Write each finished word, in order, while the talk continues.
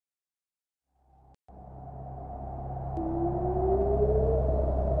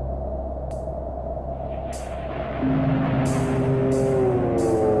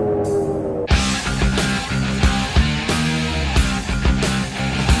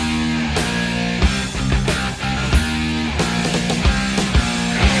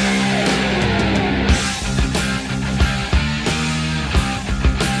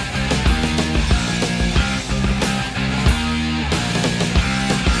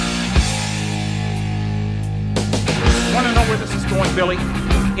Billy,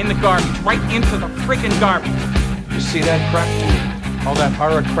 in the garbage, right into the freaking garbage. You see that crap? All that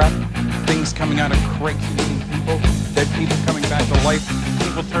horror crap? Things coming out of crates eating people, dead people coming back to life,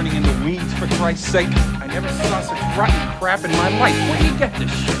 people turning into weeds, for Christ's sake. I never saw such rotten crap in my life. Where do you get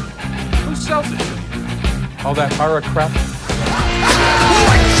this shit? Who sells it to you? All that horror crap?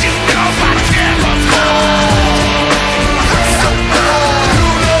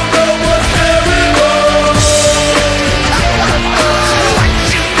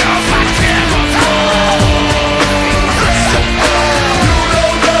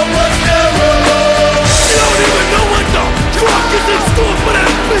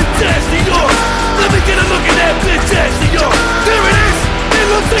 Let me get a look at that bitch ass of yours. There it is. It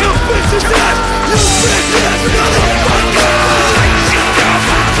looks like a bitch's ass. You bitch ass motherfucker.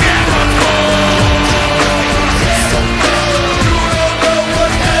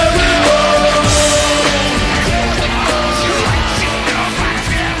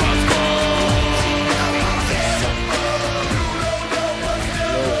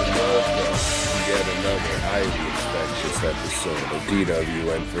 Yet another highly infectious episode of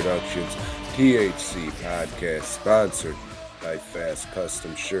DWN Productions THC podcast, sponsored by Fast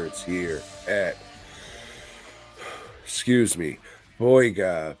Custom Shirts here at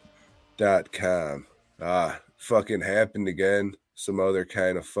BOYGOB.com. Fucking happened again. Some other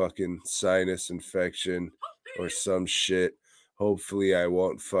kind of fucking sinus infection or some shit. Hopefully I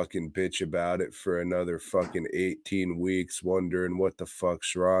won't fucking bitch about it for another fucking 18 weeks, wondering what the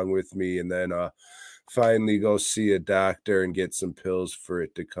fuck's wrong with me, and then finally go see a doctor and get some pills for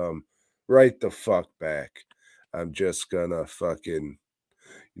it to come right the fuck back. I'm just gonna fucking,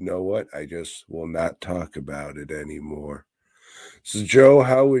 you know what? I just will not talk about it anymore. So, Joe,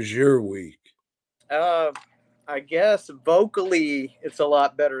 how was your week? I guess vocally it's a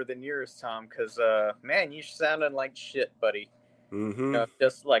lot better than yours, Tom, because, man, you sounding like shit, buddy. Mm-hmm. You know,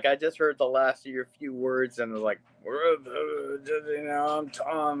 just like I just heard the last of your few words and was like, I'm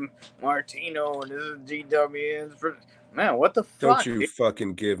Tom Martino and this is GW. Man, what the fuck? Don't you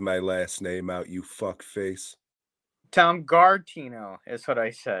fucking give my last name out, you fuck face. Tom Gardino is what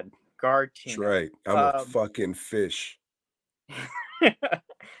I said. Gardino. That's right. I'm a fucking fish.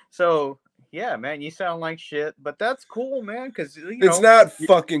 So, yeah, man, you sound like shit, but that's cool, man, because, it's not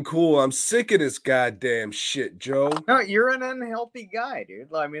fucking cool. I'm sick of this goddamn shit, Joe. No, you're an unhealthy guy,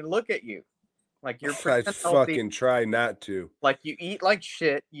 dude. I mean, look at you. Like, you're I fucking try not to. Like, you eat like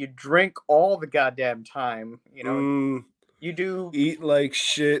shit. You drink all the goddamn time. You know, you do eat like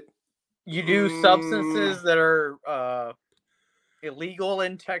shit. You do substances that are illegal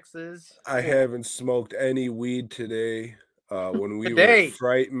in Texas. I haven't smoked any weed today. When we were at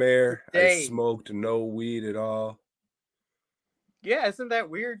Frightmare, I smoked no weed at all. Yeah, isn't that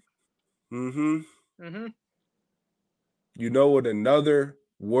weird? Mm-hmm. You know what another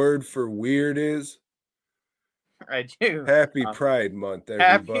word for weird is? I do. Happy Pride Month,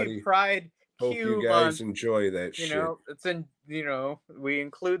 everybody. Happy Pride Hope you guys enjoy that shit. You know, it's in, you know, we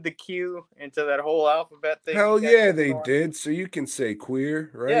include the Q into that whole alphabet thing. Hell yeah, they did. So you can say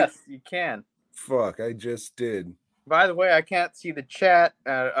queer, right? Yes, you can. Fuck, I just did. By the way, I can't see the chat.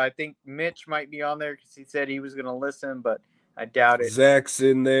 I think Mitch might be on there because he said he was going to listen, but I doubt it. Zach's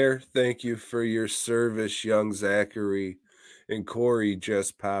in there. Thank you for your service, young Zachary. And Corey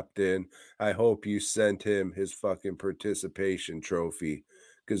just popped in. I hope you sent him his fucking participation trophy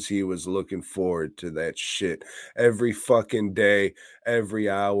because he was looking forward to that shit. Every fucking day, every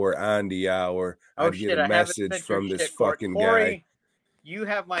hour, on the hour, I'd get a message from this fucking guy. You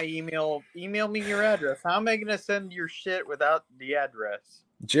have my email. Email me your address. How am I going to send your shit without the address?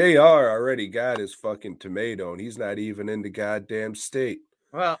 JR already got his fucking tomato, and he's not even in the goddamn state.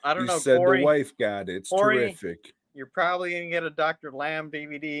 Well, I don't know. He said the wife got it. It's terrific. You're probably going to get a Dr. Lamb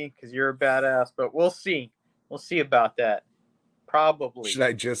DVD because you're a badass, but we'll see. We'll see about that. Probably. Should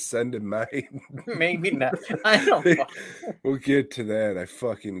I just send him mine? Maybe not. I don't know. We'll get to that, I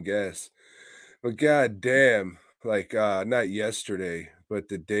fucking guess. But goddamn. Like, not yesterday, but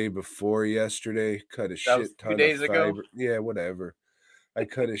the day before yesterday, cut a shit ton of fiber. Yeah, whatever. I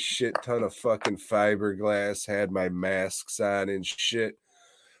cut a shit ton of fucking fiberglass, had my masks on and shit.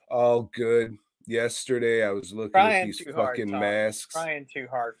 All good. Yesterday, I was looking at Trying these too hard, fucking Tom. masks. Trying too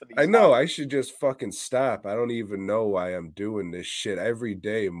hard for these. I know, I should just fucking stop. I don't even know why I'm doing this shit every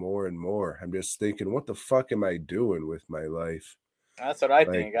day more and more. I'm just thinking, what the fuck am I doing with my life? That's what I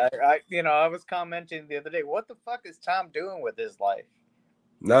Like, think. I was commenting the other day. What the fuck is Tom doing with his life?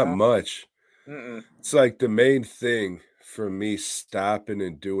 not know? much. Mm-mm. It's like the main thing for me stopping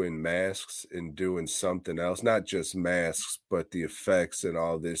and doing masks and doing something else, not just masks, but the effects and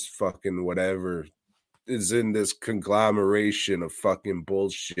all this fucking whatever is in this conglomeration of fucking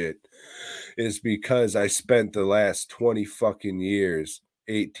bullshit, is because I spent the last 20 fucking years,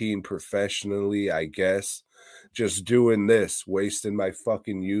 18 professionally, I guess, just doing this, wasting my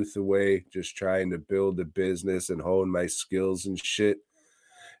fucking youth away, just trying to build a business and hone my skills and shit.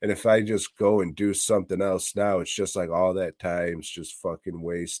 And if I just go and do something else now, it's just like all that time's just fucking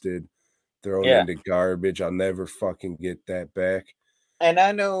wasted, thrown Yeah. into garbage. I'll never fucking get that back. And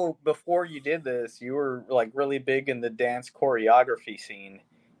I know before you did this, you were like really big in the dance choreography scene.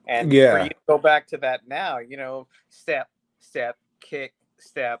 And for Yeah. you to go back to that now, step, step, kick,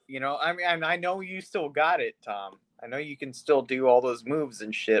 step, I mean, and I know you still got it, Tom. I know you can still do all those moves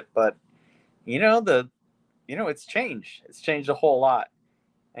and shit, but it's changed. It's changed a whole lot.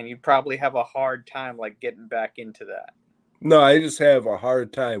 And you probably have a hard time like getting back into that. No, I just have a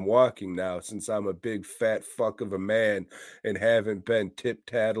hard time walking now since I'm a big fat fuck of a man and haven't been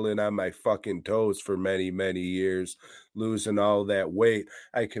tip-tattling on my fucking toes for many, many years, losing all that weight.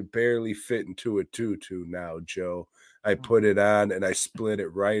 I could barely fit into a tutu now, Joe. I put it on and I split it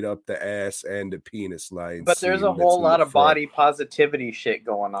right up the ass and the penis line. But there's a seam that's whole in the lot of front. body positivity shit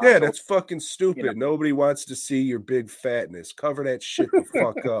going on. Yeah, So, that's fucking stupid. Nobody wants to see your big fatness. Cover that shit the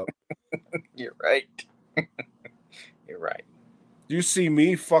fuck up. you're right. You're right. You see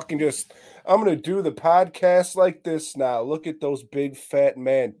me fucking just, I'm going to do the podcast like this now. Look at those big fat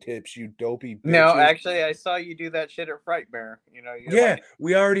man tips, you dopey bitches. No, actually, I saw you do that shit at Frightmare. Yeah,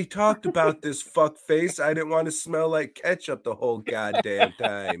 we already talked about this fuck face. I didn't want to smell like ketchup the whole goddamn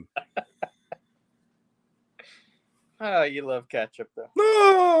time. Oh, you love ketchup, though.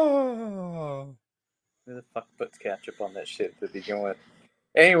 Oh. Who the fuck puts ketchup on that shit to begin with?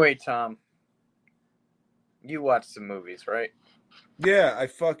 Anyway, Tom, you watched some movies, right? Yeah, I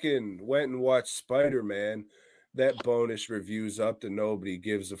fucking went and watched Spider-Man. That bonus review's up that nobody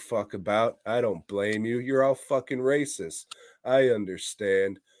gives a fuck about. I don't blame you. You're all fucking racist. I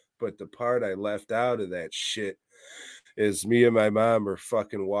understand. But the part I left out of that shit is me and my mom are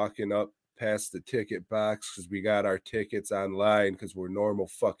fucking walking up past the ticket box because we got our tickets online because we're normal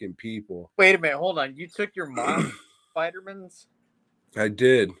fucking people. Wait a minute, hold on. You took your mom to Spider-Man's? I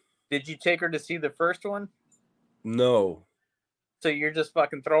did. Did you take her to see the first one? No. So you're just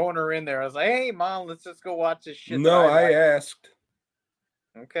fucking throwing her in there. I was like, hey, Mom, let's just go watch this shit. No, I asked.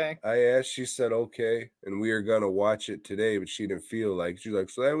 Okay. I asked, she said, okay. And we are going to watch it today, but she didn't feel like. She's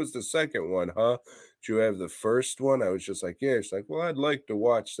like, so that was the second one, huh? Did you have the first one? I was just like, yeah. She's like, well, I'd like to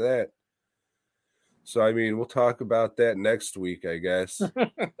watch that. So, I mean, we'll talk about that next week, I guess.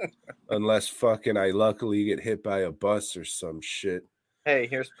 Unless fucking I luckily get hit by a bus or some shit. Hey,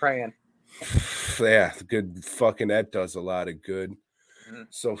 here's praying. Yeah, good fucking, that does a lot of good. Mm-hmm.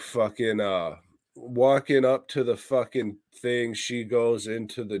 So fucking walking up to the fucking thing, she goes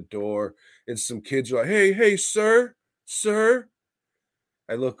into the door and some kids are like, hey, sir.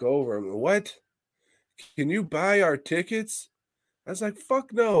 I look over, I'm like, what? Can you buy our tickets? I was like,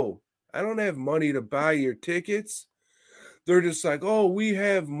 fuck no. I don't have money to buy your tickets. They're just like, oh, we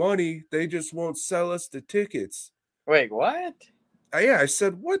have money. They just won't sell us the tickets. Wait, what? Yeah, I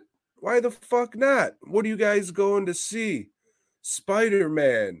said, what? Why the fuck not? What are you guys going to see?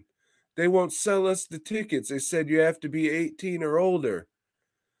 Spider-Man. They won't sell us the tickets. They said you have to be 18 or older.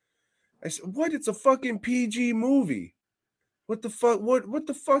 I said, what? It's a fucking PG movie. What the fuck? What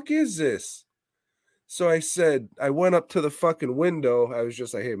the fuck is this? So I said, I went up to the fucking window. I was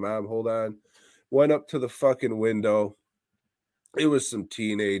just like, hey, Mom, hold on. Went up to the fucking window. It was some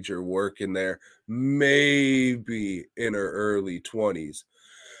teenager working there, maybe in her early 20s.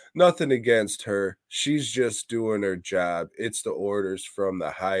 Nothing against her. She's just doing her job. It's the orders from the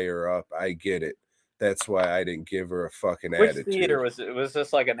higher up. I get it. That's why I didn't give her a fucking attitude. Which theater was it? Was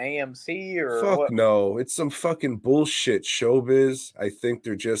this like an AMC or Fuck what? no. It's some fucking bullshit showbiz. I think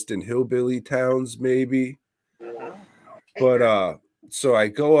they're just in hillbilly towns, maybe. But so I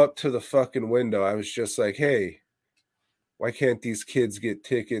go up to the fucking window. I was just like, hey, why can't these kids get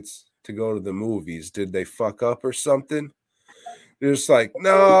tickets to go to the movies? Did they fuck up or something? They're just like,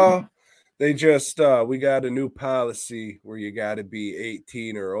 no, they just, we got a new policy where you got to be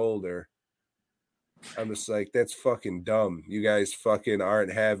 18 or older. I'm just like, that's fucking dumb. You guys fucking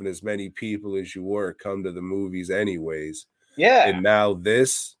aren't having as many people as you were come to the movies anyways. Yeah. And now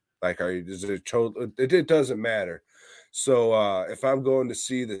this, like, is it total? It doesn't matter. So if I'm going to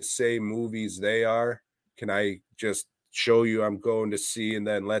see the same movies they are, can I just show you I'm going to see and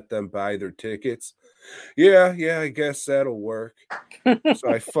then let them buy their tickets? Yeah, I guess that'll work. So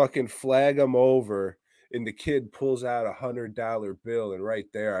I fucking flag him over, and the kid pulls out $100 bill, and right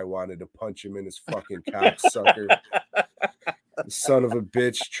there I wanted to punch him in his fucking cocksucker. The son of a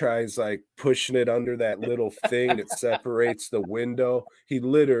bitch tries like pushing it under that little thing that separates the window.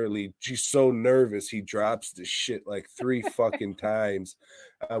 She's so nervous he drops the shit like 3 fucking times.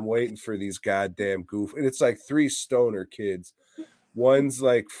 I'm waiting for these goddamn goof, and it's like 3 stoner kids. One's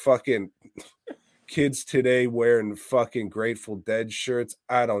like fucking kids today wearing fucking Grateful Dead shirts.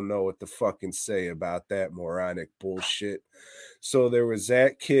 I don't know what to fucking say about that moronic bullshit. So there was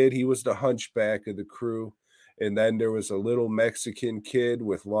that kid. He was the hunchback of the crew. And then there was a little Mexican kid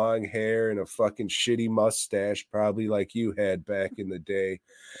with long hair and a fucking shitty mustache, probably like you had back in the day.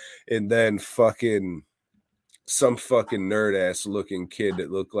 And then some fucking nerd ass looking kid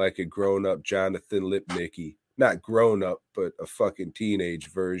that looked like a grown up Jonathan Lipnicki. Not grown up, but a fucking teenage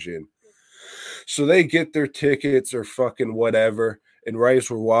version. So they get their tickets or fucking whatever. And right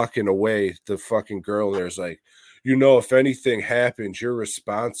as we're walking away, the fucking girl there's like, if anything happens, you're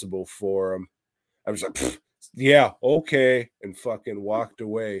responsible for them. I was like, yeah, okay. And fucking walked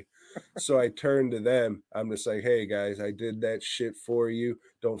away. So I turned to them. I'm just like, hey guys, I did that shit for you.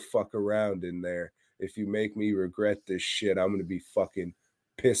 Don't fuck around in there. If you make me regret this shit, I'm going to be fucking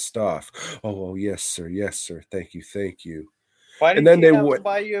pissed off. Oh, yes, sir. Yes, sir. Thank you. Why And did then you they have to went.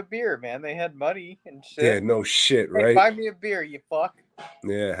 buy you a beer, man? They had money and shit. Yeah, no shit, Hey, right? buy me a beer, you fuck.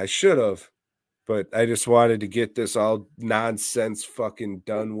 Yeah, I should have. But I just wanted to get this all nonsense fucking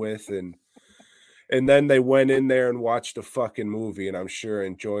done with. And then they went in there and watched a fucking movie, and I'm sure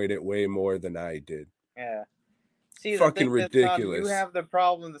enjoyed it way more than I did. Yeah. See, Fucking the thing is, Tom, ridiculous. you have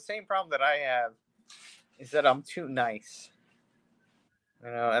the same problem that I have is that I'm too nice.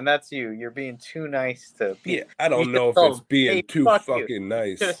 And that's you. You're being too nice to people. Yeah, I don't know if it's being too fucking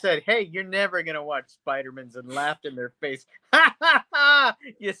nice. Should have said, hey, you're never going to watch Spider-Man's and laughed in their face. Ha, ha, ha!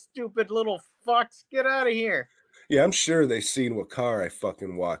 You stupid little fucks. Get out of here. Yeah, I'm sure they seen what car I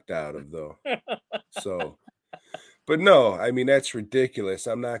fucking walked out of, though. So, but no, I mean, that's ridiculous.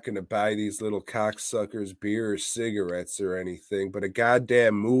 I'm not going to buy these little cocksuckers beer or cigarettes or anything, but a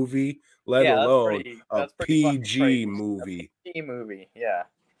goddamn movie, let alone a PG movie. A PG movie, yeah.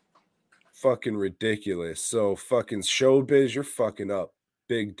 Fucking ridiculous. So fucking showbiz, you're fucking up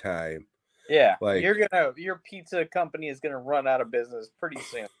big time. Yeah, like your pizza company is gonna run out of business pretty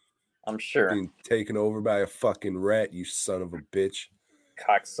soon. I'm sure. Being taken over by a fucking rat, you son of a bitch.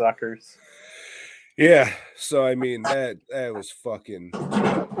 Cocksuckers. Yeah, so I mean that was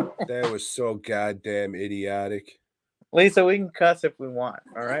so goddamn idiotic. Lisa, we can cuss if we want,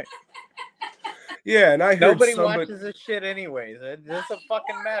 all right? Yeah, and I heard nobody watches this shit anyways. It doesn't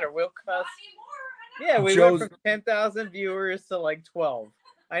fucking matter. We'll cuss. Yeah, we went from 10,000 viewers to like 12.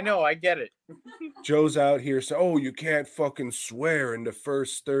 I know, I get it. Joe's out here saying, "Oh, you can't fucking swear in the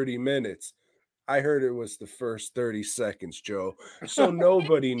first 30 minutes." I heard it was the first 30 seconds, Joe. So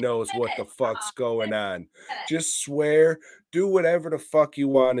nobody knows what the fuck's going on. Just swear, do whatever the fuck you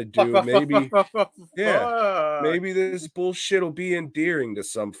want to do. Maybe this bullshit will be endearing to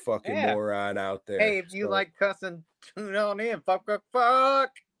some fucking moron out there. Hey, if you like cussing, tune on in. Fuck.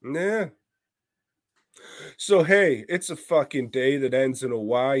 Yeah. So, hey, it's a fucking day that ends in a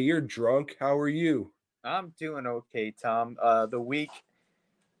Y. You're drunk. How are you? I'm doing okay, Tom. The week,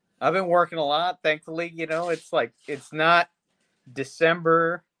 I've been working a lot. Thankfully, it's not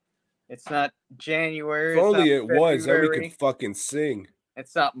December. It's not January. If only it was, then we could fucking sing.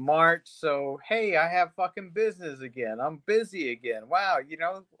 It's not March. So, hey, I have fucking business again. I'm busy again. Wow.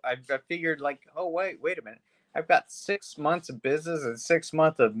 I figured like, oh, wait a minute. I've got 6 months of business and 6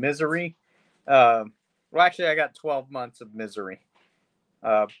 months of misery. Well, actually, I got 12 months of misery.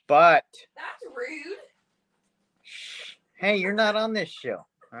 But that's rude. Hey, you're not on this show.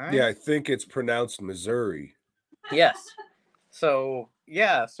 All right? Yeah, I think it's pronounced Missouri. Yes. So,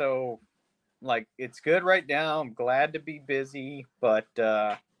 yeah. So, like, it's good right now. I'm glad to be busy. But,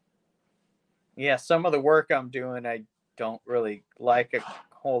 yeah, some of the work I'm doing, I don't really like a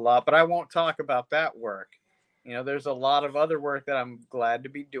whole lot. But I won't talk about that work. There's a lot of other work that I'm glad to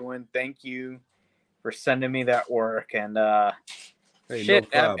be doing. Thank you for sending me that work. And hey,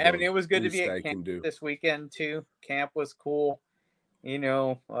 shit, no I mean, it was good to be at at camp this weekend too. Camp was cool.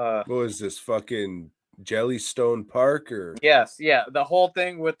 What was this fucking Jellystone Park or Yes, yeah, the whole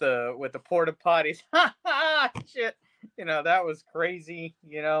thing with the porta potties. Shit, that was crazy.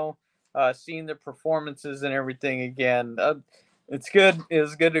 Seeing the performances and everything again. It's good. It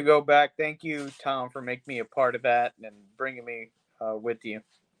was good to go back. Thank you, Tom, for making me a part of that and bringing me with you.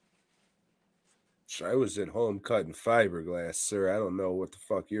 I was at home cutting fiberglass, sir. I don't know what the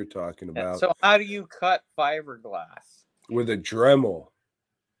fuck you're talking about. So how do you cut fiberglass? With a Dremel.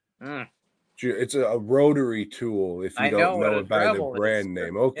 Mm. It's a rotary tool if you don't know it by the brand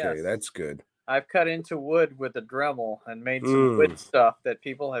name. Okay, yes. That's good. I've cut into wood with a Dremel and made some wood stuff that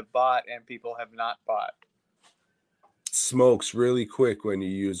people have bought and people have not bought. Smokes really quick when you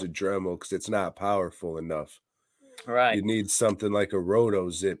use a Dremel because it's not powerful enough. Right. You need something like a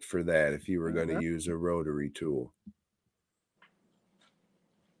roto zip for that if you were going to use a rotary tool.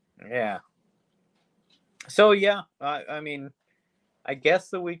 Yeah. So, yeah, I mean, I guess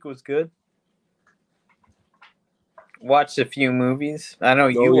the week was good. Watched a few movies. I know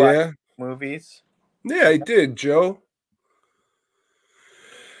you watched movies. Yeah, I did, Joe.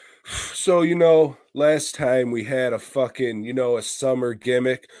 So, last time we had a fucking, a summer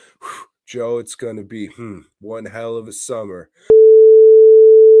gimmick. Joe, it's going to be one hell of a summer.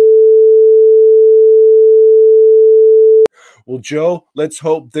 Well, Joe, let's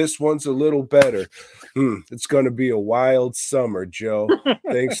hope this one's a little better. It's going to be a wild summer, Joe.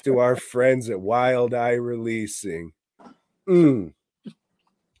 Thanks to our friends at Wild Eye Releasing.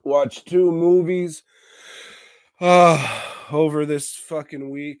 Watched 2 movies over this fucking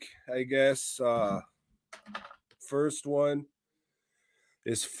week, I guess. First one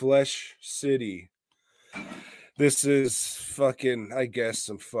is Flesh City. This is fucking, I guess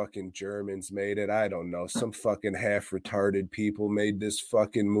some fucking Germans made it. I don't know. Some fucking half-retarded people made this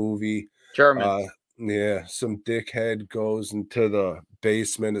fucking movie. Germans. Yeah, some dickhead goes into the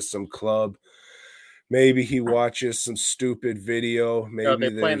basement of some club. Maybe he watches some stupid video. Maybe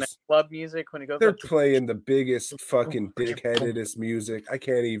they're playing the club music when he goes. They're playing the biggest fucking dickheadedest music. I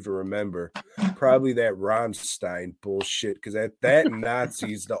can't even remember. Probably that Rammstein bullshit, because that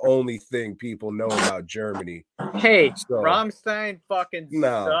Nazi's the only thing people know about Germany. Hey, so, Rammstein fucking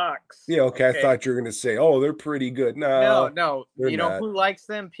sucks. Yeah, okay. I thought you were gonna say, oh, they're pretty good. No. You know who likes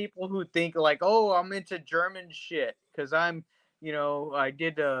them? People who think like, oh, I'm into German shit because I'm. I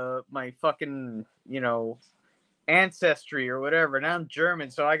did my fucking, ancestry or whatever. Now I'm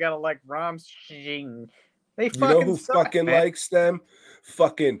German, so I gotta like Rammstein. They fucking who suck, fucking man. likes them?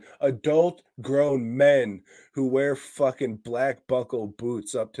 Fucking adult grown men who wear fucking black buckle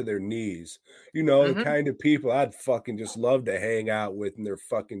boots up to their knees. The kind of people I'd fucking just love to hang out with in their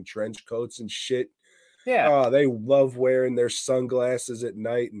fucking trench coats and shit. Yeah. Oh, they love wearing their sunglasses at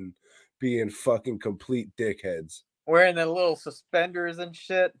night and being fucking complete dickheads. Wearing the little suspenders and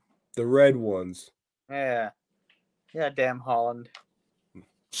shit. The red ones. Yeah. Yeah, damn Holland.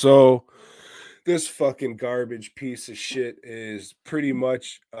 So this fucking garbage piece of shit is pretty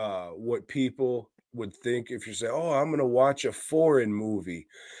much what people would think if you say, oh, I'm going to watch a foreign movie.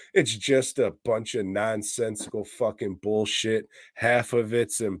 It's just a bunch of nonsensical fucking bullshit. Half of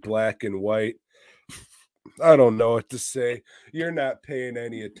it's in black and white. I don't know what to say. You're not paying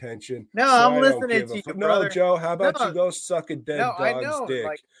any attention. No, so I'm listening to you, brother. No, Joe, how about you go suck a dead dog's dick?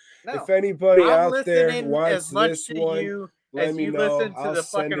 Like, if anybody out there wants this one, let me know. I'll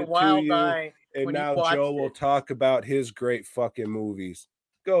send it to you. And now Joe will talk about his great fucking movies.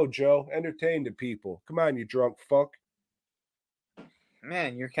 Go, Joe. Entertain the people. Come on, you drunk fuck.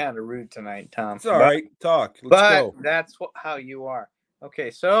 Man, you're kind of rude tonight, Tom. It's all right. Talk. Let's go. That's how you are.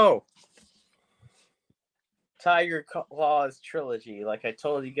 Okay, so Tiger Claws trilogy. Like I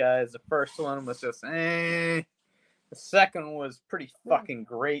told you guys, the first one was just The second one was pretty fucking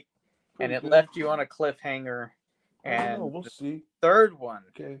great. And it left you on a cliffhanger. And we'll see. Third one.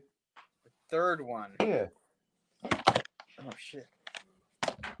 Okay. The third one. Yeah. Oh shit.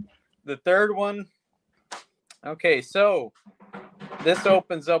 The third one. Okay, so this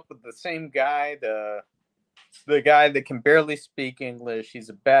opens up with the same guy, the guy that can barely speak English. He's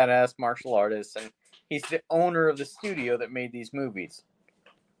a badass martial artist, and he's the owner of the studio that made these movies.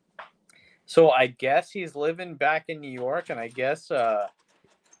 So I guess he's living back in New York, and I guess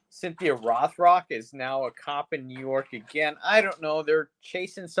Cynthia Rothrock is now a cop in New York again. I don't know. They're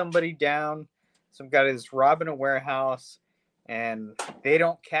chasing somebody down. Some guy is robbing a warehouse, and they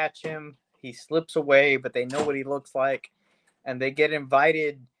don't catch him. He slips away, but they know what he looks like, and they get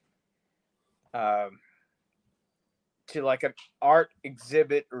invited to like an art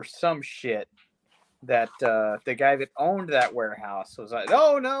exhibit or some shit. That the guy that owned that warehouse was like,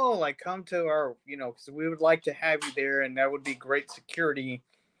 oh no, like come to our, because we would like to have you there, and that would be great security.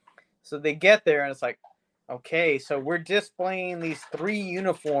 So they get there and it's like, okay, so we're displaying these 3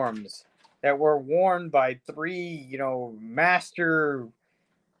 uniforms that were worn by 3, master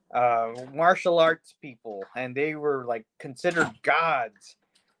martial arts people, and they were like considered gods.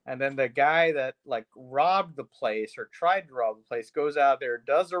 And then the guy that like robbed the place or tried to rob the place goes out there,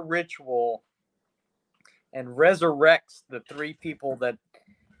 does a ritual, and resurrects the 3 people that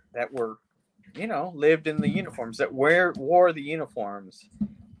were, lived in the uniforms, that wore the uniforms,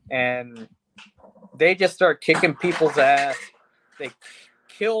 and they just start kicking people's ass. They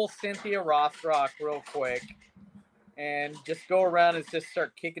kill Cynthia Rothrock real quick, and just go around and just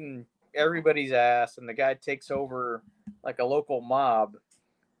start kicking everybody's ass. And the guy takes over like a local mob,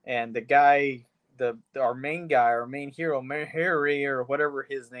 and the guy, our main guy, our main hero, Harry or whatever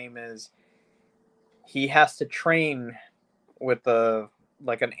his name is, he has to train with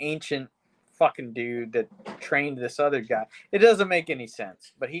an ancient fucking dude that trained this other guy. It doesn't make any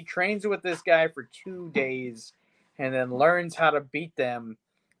sense, but he trains with this guy for 2 days and then learns how to beat them,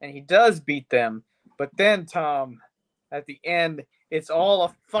 and he does beat them. But then, Tom, at the end, it's all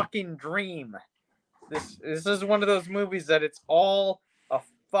a fucking dream. This is one of those movies that it's all a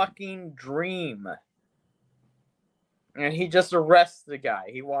fucking dream. And he just arrests the guy.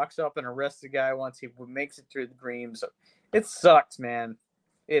 He walks up and arrests the guy once he makes it through the dream. So it sucks, man.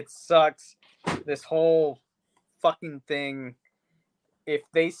 It sucks. This whole fucking thing. If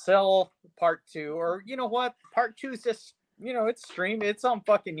they sell part 2, or you know what? Part 2 is just, it's streamed. It's on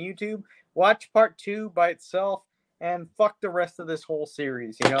fucking YouTube. Watch part 2 by itself and fuck the rest of this whole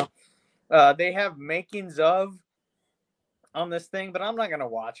series, They have makings of on this thing, but I'm not going to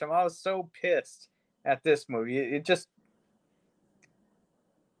watch them. I was so pissed at this movie. It just,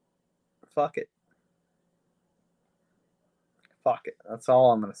 fuck it. Fuck it. That's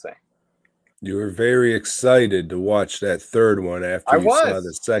all I'm going to say. You were very excited to watch that third one after you saw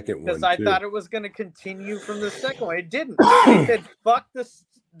the second one, because I thought it was going to continue from the second one. It didn't. They said, fuck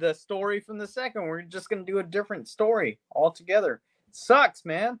the story from the second one. We're just going to do a different story altogether. Sucks,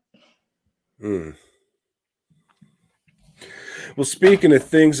 man. Well, speaking of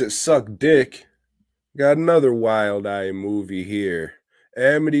things that suck dick, got another Wild Eye movie here.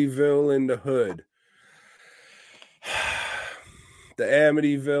 Amityville in the Hood. The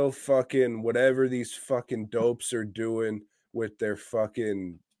Amityville fucking whatever these fucking dopes are doing with their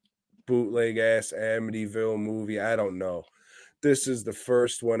fucking bootleg ass Amityville movie. I don't know. This is the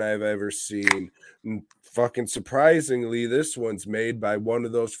first one I've ever seen. And fucking surprisingly, this one's made by one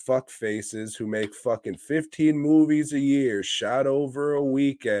of those fuck faces who make fucking 15 movies a year, shot over a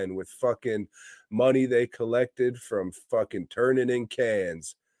weekend with fucking money they collected from fucking turning in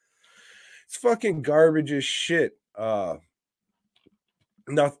cans. It's fucking garbage as shit.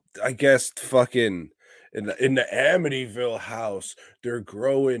 Not, I guess, fucking in the Amityville house, they're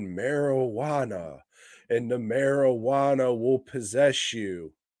growing marijuana, and the marijuana will possess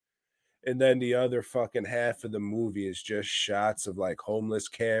you. And then the other fucking half of the movie is just shots of like homeless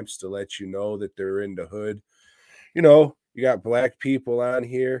camps to let you know that they're in the hood. You got black people on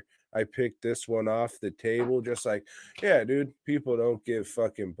here. I picked this one off the table, just like, yeah, dude, people don't give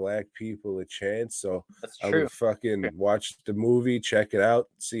fucking black people a chance. So I would fucking watch the movie, check it out,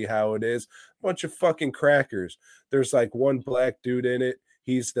 see how it is. Bunch of fucking crackers. There's like one black dude in it.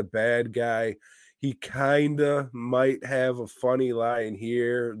 He's the bad guy. He kinda might have a funny line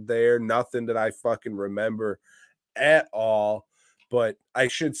here, there, nothing that I fucking remember at all. But I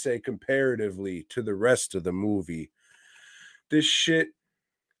should say comparatively to the rest of the movie, this shit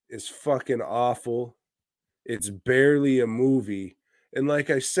is fucking awful. It's barely a movie. And like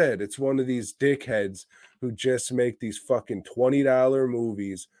I said, it's one of these dickheads who just make these fucking $20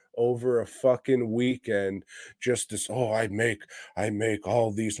 movies over a fucking weekend. Just as, I make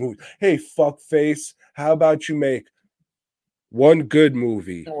all these movies. Hey, fuckface, how about you make one good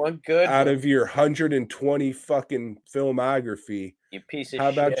movie out of your 120 fucking filmography? You piece of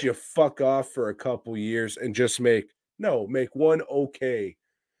how shit. How about you fuck off for a couple years and just make one okay.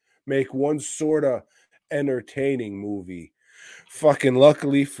 Make one sort of entertaining movie. Fucking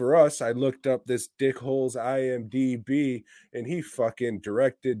luckily for us, I looked up this dickhole's IMDb and he fucking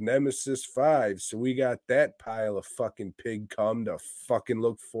directed Nemesis 5. So we got that pile of fucking pig cum to fucking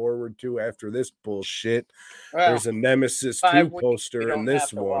look forward to after this bullshit. Well, there's a Nemesis 2 poster in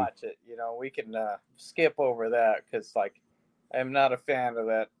this one. Watch it. We can skip over that because, like, I'm not a fan of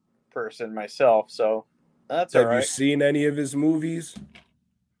that person myself. So that's all right. Have you seen any of his movies?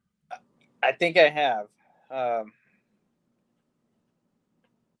 I think I have.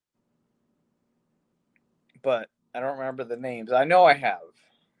 But I don't remember the names. I know I have.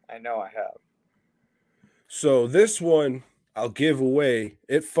 So this one I'll give away.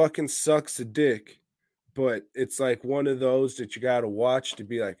 It fucking sucks a dick, but it's like one of those that you got to watch to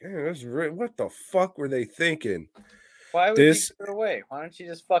be like, what the fuck were they thinking? Why would you This give it away? Why don't you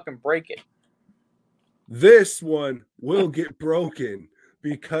just fucking break it? this one will get broken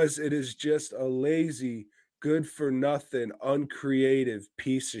because it is just a lazy, good for nothing, uncreative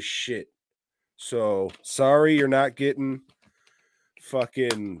piece of shit. So sorry you're not getting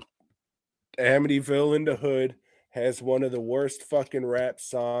fucking Amityville in the Hood. Has one of the worst fucking rap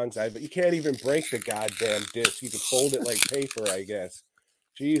songs. You can't even break the goddamn disc. You can fold it like paper, I guess.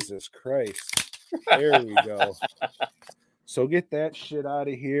 Jesus Christ. There we go. So get that shit out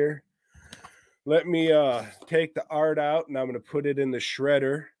of here. Let me take the art out and I'm gonna put it in the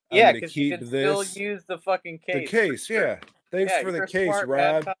shredder. Yeah, I'm gonna because you keep can this. still use the fucking case. The case, yeah. Thanks Yeah, for the you're a case, smart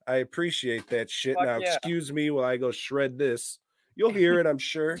man, Rob. Tom. I appreciate that shit. Fuck Now, yeah. excuse me while I go shred this. You'll hear it, I'm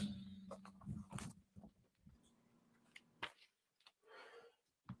sure.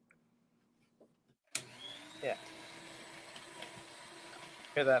 Yeah.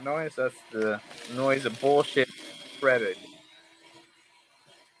 Hear that noise? That's the noise of bullshit shredded.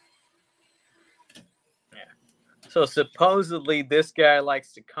 Yeah. So supposedly this guy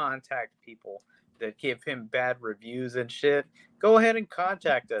likes to contact people that give him bad reviews and shit. Go ahead and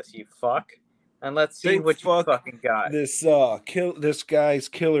contact us, you fuck. And let's see Thank what you fuck fucking got. This guy's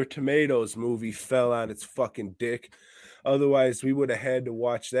Killer Tomatoes movie fell on its fucking dick. Otherwise, we would have had to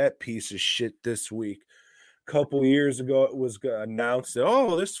watch that piece of shit this week. A couple years ago, it was announced that,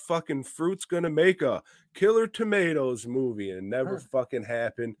 oh, this fucking fruit's gonna make a Killer Tomatoes movie, and it never fucking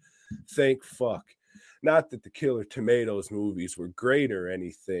happened. Thank fuck. Not that the Killer Tomatoes movies were great or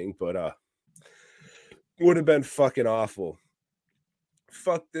anything, but would have been fucking awful.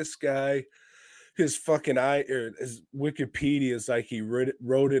 Fuck this guy. His fucking his Wikipedia is like he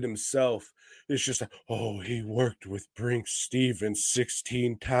wrote it himself. It's just like, oh, he worked with Brinks Stevens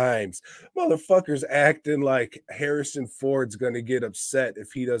 16 times. Motherfucker's acting like Harrison Ford's gonna get upset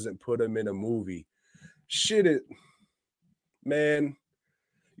if he doesn't put him in a movie. Shit it, man.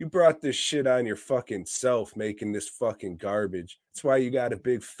 You brought this shit on your fucking self making this fucking garbage. That's why you got a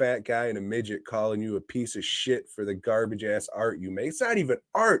big fat guy and a midget calling you a piece of shit for the garbage ass art you make. It's not even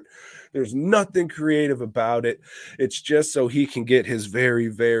art. There's nothing creative about it. It's just so he can get his very,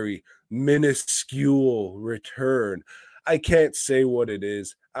 very minuscule return. I can't say what it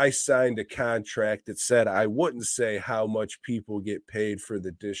is. I signed a contract that said I wouldn't say how much people get paid for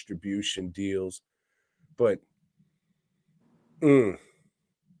the distribution deals, but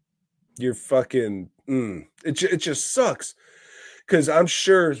you're fucking it just sucks because I'm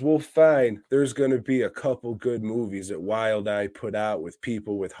sure we'll find there's going to be a couple good movies that Wild Eye put out with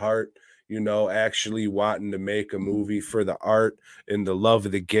people with heart, actually wanting to make a movie for the art and the love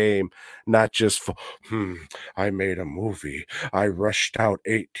of the game, not just for I made a movie, I rushed out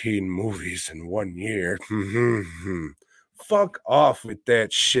 18 movies in 1 year. Fuck off with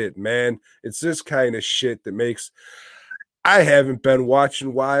that shit, man. It's this kind of shit that makes I haven't been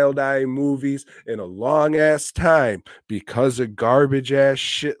watching Wild Eye movies in a long ass time because of garbage ass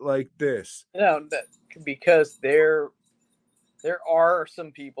shit like this. Because there are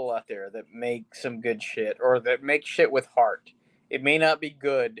some people out there that make some good shit or that make shit with heart. It may not be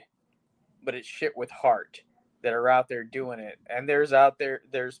good, but it's shit with heart that are out there doing it. And there's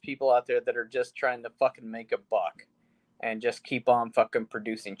people out there that are just trying to fucking make a buck and just keep on fucking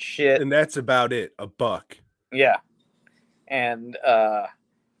producing shit. And that's about it, a buck. Yeah. And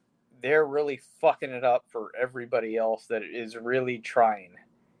they're really fucking it up for everybody else that is really trying,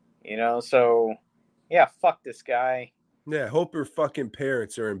 so yeah, fuck this guy. Yeah, hope your fucking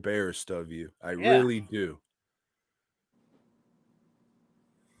parents are embarrassed of you. I really do.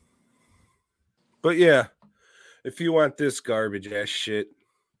 But yeah, if you want this garbage ass shit,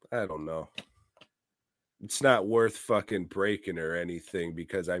 I don't know. It's not worth fucking breaking or anything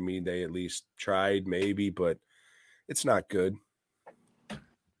because they at least tried maybe, but it's not good.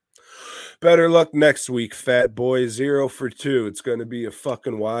 Better luck next week, fat boy. 0 for 2. It's going to be a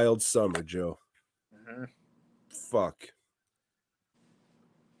fucking wild summer, Joe. Mm-hmm. Fuck.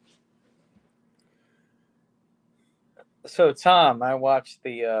 So, Tom, I watched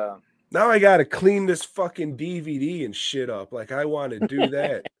the... Now I got to clean this fucking DVD and shit up. Like, I want to do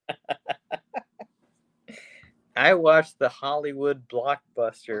that. I watched the Hollywood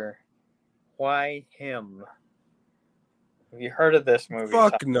blockbuster, Why Him? Have you heard of this movie?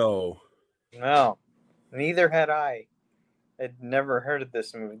 Fuck Tom? no. No, neither had I. I'd never heard of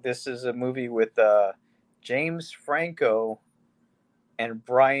this movie. This is a movie with James Franco and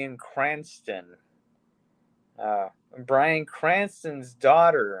Bryan Cranston. Bryan Cranston's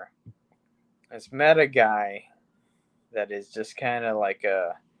daughter has met a guy that is just kind of like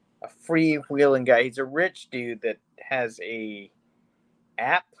a freewheeling guy. He's a rich dude that has a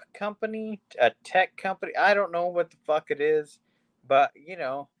app company, a tech company. I don't know what the fuck it is, but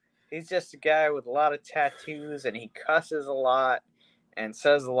he's just a guy with a lot of tattoos, and he cusses a lot and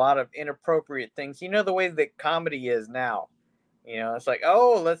says a lot of inappropriate things. You know the way that comedy is now. It's like,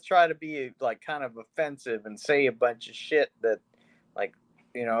 oh, let's try to be like kind of offensive and say a bunch of shit that, like,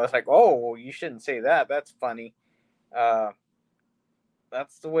 it's like, oh, well, you shouldn't say that. That's funny.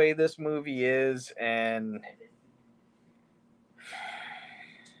 That's the way this movie is, and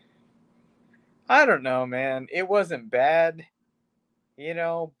I don't know, man. It wasn't bad,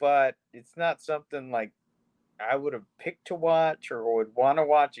 but it's not something like I would have picked to watch or would want to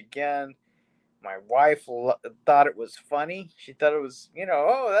watch again. My wife thought it was funny. She thought it was,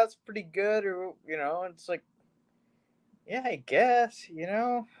 oh, that's pretty good, or it's like, yeah, I guess,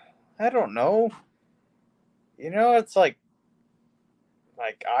 I don't know. It's like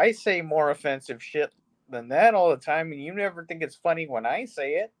I say more offensive shit than that all the time, and you never think it's funny when I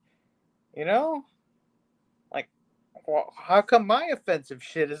say it. Like, well, how come my offensive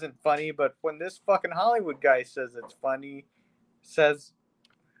shit isn't funny, but when this fucking Hollywood guy says it's funny, says,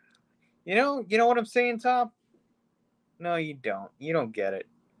 you know what I'm saying, Tom? No, you don't. You don't get it.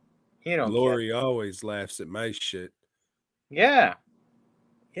 You don't Lori get it. always laughs at my shit. Yeah.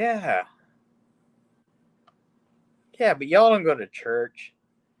 Yeah. Yeah, but y'all don't go to church.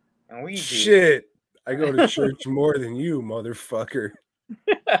 And we do. Shit. I go to church more than you, motherfucker.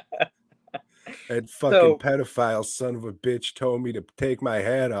 That fucking pedophile son of a bitch told me to take my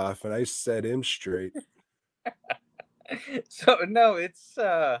hat off, and I set him straight. So no, it's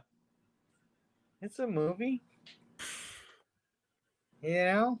a movie.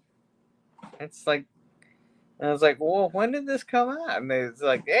 It's like, I was like, well, when did this come out? And it's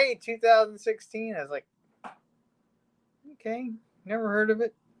like, hey, 2016. I was like, okay, never heard of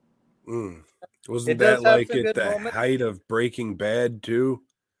it. Wasn't that like at the height of Breaking Bad too?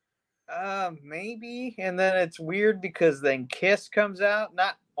 Maybe. And then it's weird because then Kiss comes out.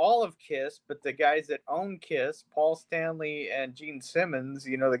 Not all of Kiss, but the guys that own Kiss, Paul Stanley and Gene Simmons,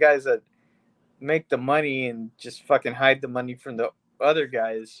 the guys that make the money and just fucking hide the money from the other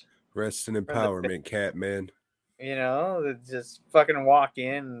guys. Rest in empowerment, Catman. That just fucking walk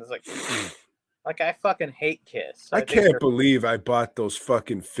in and it's like I fucking hate Kiss. I can't believe I bought those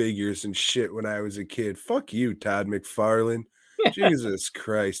fucking figures and shit when I was a kid. Fuck you, Todd McFarlane. Jesus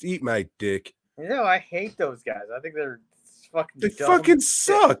Christ, eat my dick. I hate those guys. I think they're fucking. They fucking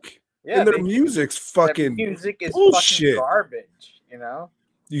suck. Yeah, and their music's fucking music is bullshit. Fucking garbage.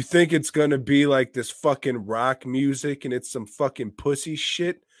 You think it's gonna be like this fucking rock music and it's some fucking pussy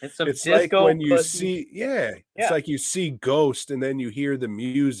shit? It's like when you see, it's like you see Ghost and then you hear the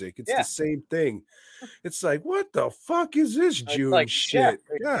music. It's the same thing. It's like, what the fuck is this June shit?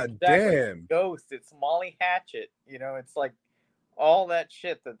 God damn. Ghost. It's Molly Hatchet. It's like all that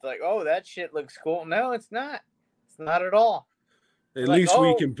shit that's like, oh, that shit looks cool. No, it's not. It's not at all. At least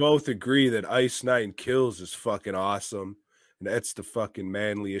we can both agree that Ice Nine Kills is fucking awesome. And that's the fucking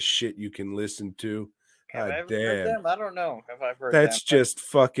manliest shit you can listen to. Have I ever heard them? I don't know if I've heard That's just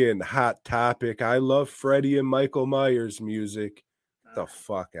fucking Hot Topic. I love Freddie and Michael Myers music. Get the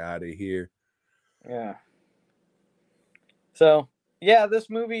fuck out of here. Yeah. So, yeah, this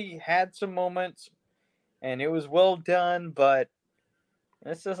movie had some moments and it was well done, but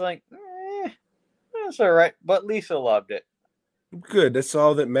it's just like, that's all right. But Lisa loved it. Good. That's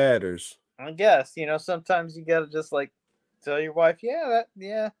all that matters. I guess, sometimes you got to just like tell your wife,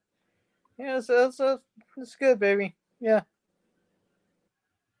 it's good, baby. Yeah.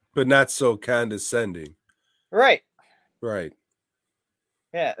 But not so condescending. Right. Right.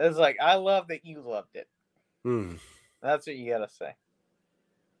 Yeah, it's like, I love that you loved it. Mm. That's what you got to say.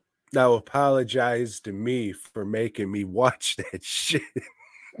 Now apologize to me for making me watch that shit.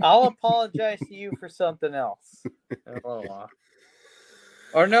 I'll apologize to you for something else.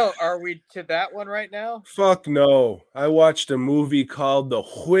 Or no, are we to that one right now? Fuck no. I watched a movie called The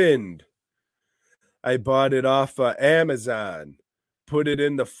Wind. I bought it off of Amazon. Put it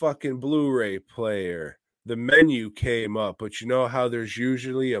in the fucking Blu-ray player. The menu came up, but you know how there's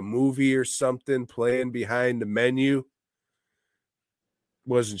usually a movie or something playing behind the menu?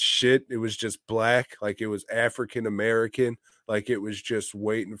 Wasn't shit. It was just black, like it was African American, like it was just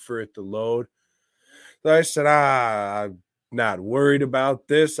waiting for it to load. So I said, I'm not worried about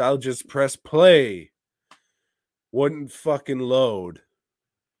this. I'll just press play. Wouldn't fucking load.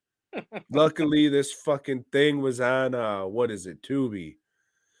 Luckily, this fucking thing was on, Tubi.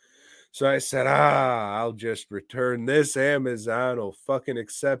 So I said, I'll just return this. Amazon will fucking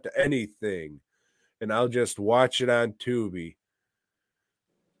accept anything. and I'll just watch it on Tubi.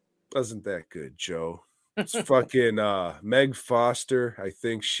 Wasn't that good, Joe? It's fucking Meg Foster. I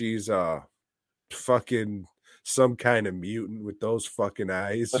think she's fucking some kind of mutant with those fucking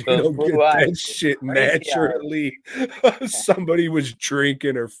eyes. With You those don't blue get eyes, that shit crazy naturally. Somebody was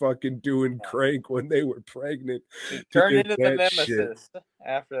drinking or fucking doing crank when they were pregnant. She to turned get into the that shit. nemesis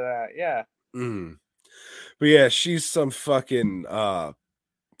after that. Yeah. But yeah, she's some fucking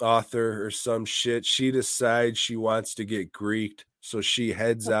author or some shit. She decides she wants to get Greeked, so she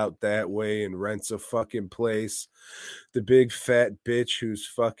heads out that way and rents a fucking place. The big fat bitch who's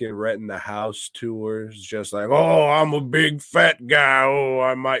fucking renting the house to her is just like, oh, I'm a big fat guy. Oh,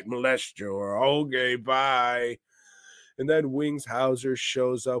 I might molest you. Or, okay, bye. And then Wings Hauser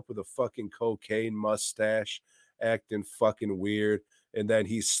shows up with a fucking cocaine mustache, acting fucking weird. And then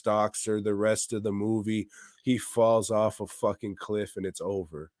he stalks her the rest of the movie. He falls off a fucking cliff and it's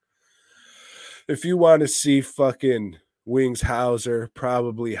over. If you want to see fucking Wings Hauser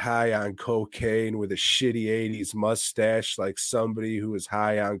probably high on cocaine with a shitty 80s mustache like somebody who is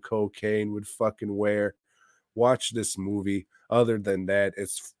high on cocaine would fucking wear, watch this movie. Other than that,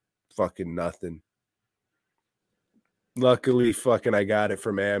 it's fucking nothing. Luckily, fucking I got it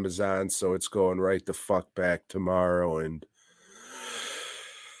from Amazon, so it's going right the fuck back tomorrow, and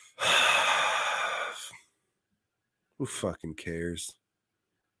who fucking cares?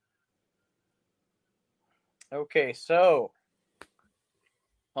 Okay, so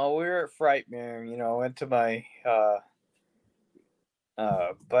while we were at Frightmare, I went to my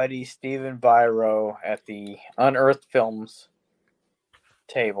buddy Stephen Biro at the Unearthed Films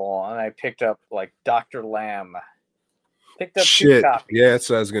table, and I picked up like Dr. Lamb. Picked up 2 copies. Yeah, that's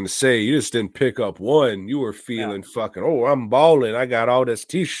what I was gonna say. You just didn't pick up one. You were feeling fucking, oh, I'm balling. I got all this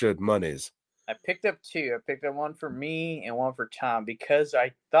t-shirt monies. I picked up 2. I picked up one for me and one for Tom because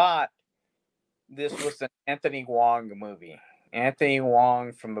I thought this was an Anthony Wong movie. Anthony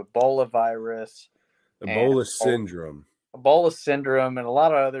Wong from Ebola virus. Ebola syndrome. Ebola syndrome and a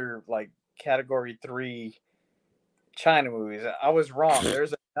lot of other like category 3 China movies. I was wrong.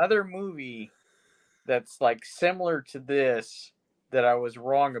 There's another movie that's like similar to this that I was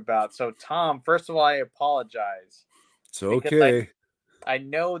wrong about. So Tom, first of all, I apologize. It's okay. I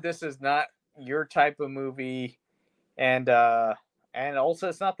know this is not your type of movie, and also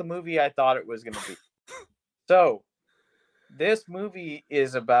it's not the movie I thought it was going to be. So this movie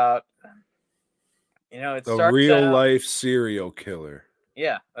is about, it's a real life serial killer.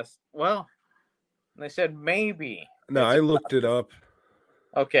 Yeah. Well, they said maybe. No, I looked it up.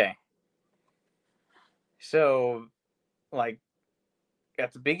 Okay. So, like,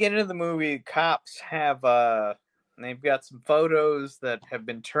 at the beginning of the person cops have they've got some photos that have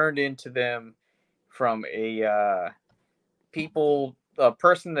been turned into them from a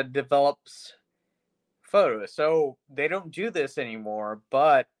person that develops photos. So they don't do this anymore,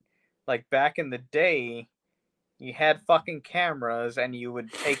 but like back in the day, you had fucking cameras and you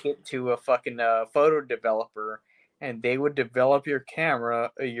would take it to a fucking photo developer and they would develop your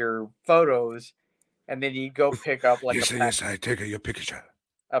photos, and then you'd go pick up like yes, I take your picture.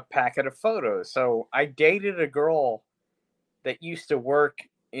 A packet of photos. So I dated a girl that used to work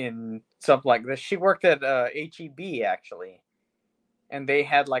in something like this. She worked at HEB actually, and they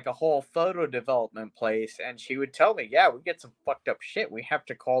had like a whole photo development place. And she would tell me, "Yeah, we get some fucked up shit. We have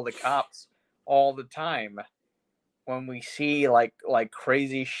to call the cops all the time when we see like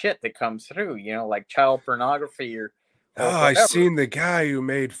crazy shit that comes through. Like child pornography or." I seen the guy who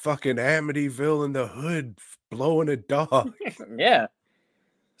made fucking Amityville in the Hood blowing a dog. Yeah.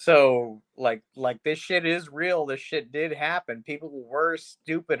 So, like this shit is real. This shit did happen. People were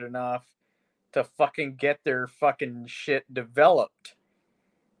stupid enough to fucking get their fucking shit developed.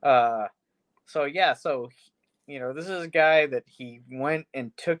 So this is a guy that he went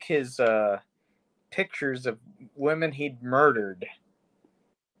and took his pictures of women he'd murdered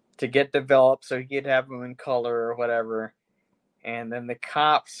to get developed so he could have them in color or whatever. And then the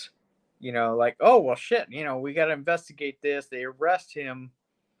cops, like, oh, well, shit, we got to investigate this. They arrest him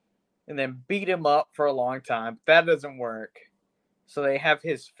and then beat him up for a long time. That doesn't work. So they have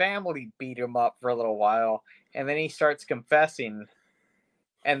his family beat him up for a little while. And then he starts confessing.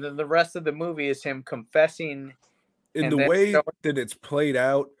 And then the rest of the movie is him confessing. In the way that it's played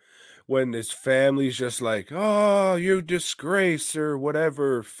out, when his family's just like, oh, you disgrace or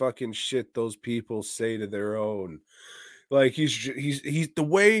whatever fucking shit those people say to their own. Like he's the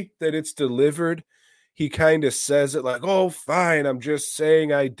way that it's delivered, he kind of says it like, oh, fine, I'm just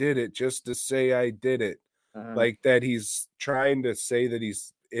saying I did it just to say I did it. Like that he's trying to say that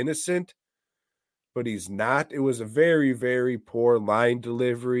he's innocent. but he's not. It was a very, very poor line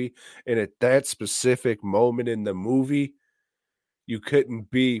delivery. And at that specific moment in the movie, you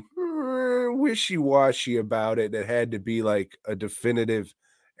couldn't be wishy-washy about it. It had to be like a definitive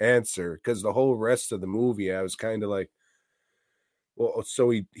answer, because the whole rest of the movie, I was kind of like, well, so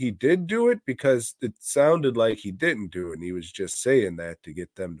he did do it, because it sounded like he didn't do it, and he was just saying that to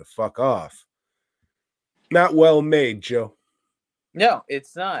get them to fuck off. Not well made, Joe. No,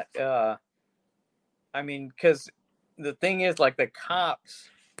 it's not. I mean, because the thing is, like, the cops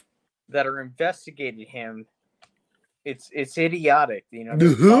that are investigating him, it's idiotic. You know,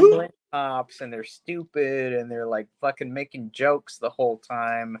 they're fumbling cops, and they're stupid, and they're like fucking making jokes the whole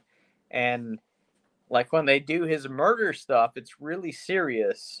time. And like when they do his murder stuff, it's really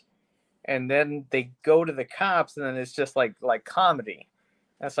serious. And then they go to the cops, and then it's just like comedy.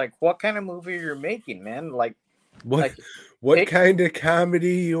 That's like, what kind of movie you're making, man? Like, what kind of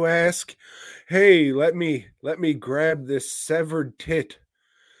comedy, you ask? Hey, let me grab this severed tit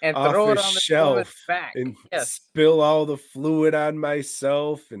and off throw it his on the shelf back and yes. spill all the fluid on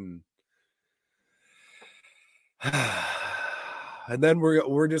myself, and and then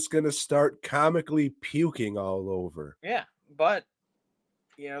we're just gonna start comically puking all over. Yeah, but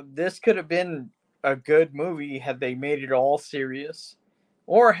you know, this could have been a good movie had they made it all serious,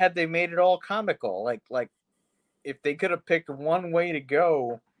 or had they made it all comical. Like if they could have picked one way to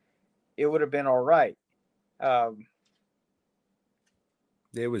go, it would have been all right.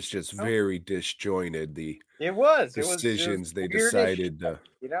 It was just very disjointed, the it was decisions they weird-ish decided shit, to.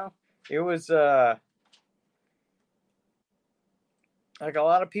 you know, it was like a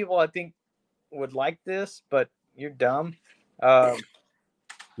lot of people I think would like this, but you're dumb.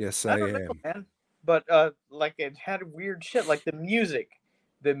 Yes, I I don't know, am. man. But like, it had weird shit, like the music.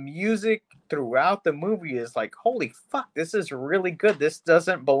 The music throughout the movie is like, holy fuck, this is really good. This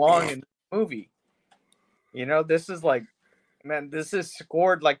doesn't belong in the movie. You know, this is like, man, this is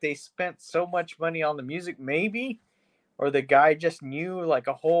scored like they spent so much money on the music, maybe, or the guy just knew like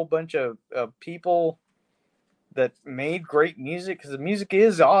a whole bunch of people that made great music, because the music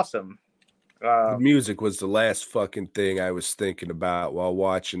is awesome. The music was the last fucking thing I was thinking about while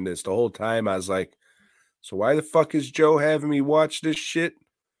watching this. The whole time I was like, so why the fuck is Joe having me watch this shit?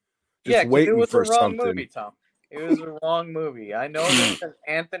 Just waiting it was for the wrong something. movie, Tom. It was the wrong movie. I know there's an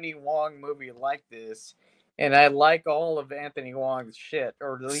Anthony Wong movie like this, and I like all of Anthony Wong's shit,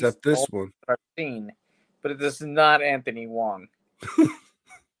 or at least Except this all one. that I've seen. But this is not Anthony Wong.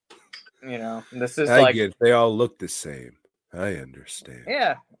 You know, this is I get it. They all look the same. I understand.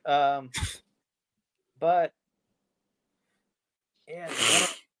 Yeah. But yeah,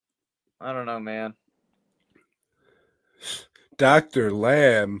 I don't know, man. Dr.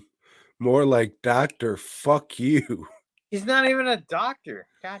 Lamb, more like Dr. Fuck You. He's not even a doctor.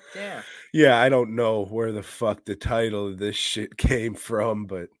 God damn. Yeah, I don't know where the fuck the title of this shit came from,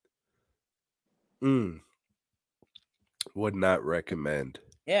 but would not recommend.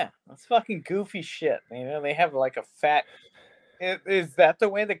 Yeah, that's fucking goofy shit. You know, they have like a fat. Is that the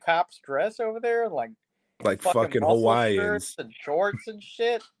way the cops dress over there? Like fucking Hawaiians and shorts and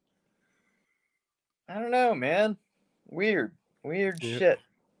shit. I don't know, man. Weird shit.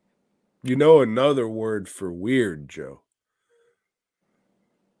 You know another word for weird, Joe.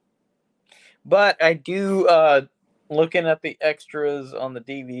 But I do, looking at the extras on the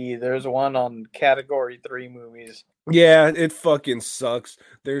DVD, there's one on Category 3 movies. Yeah, it fucking sucks.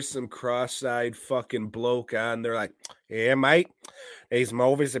 There's some cross-eyed fucking bloke on there like, yeah, mate, these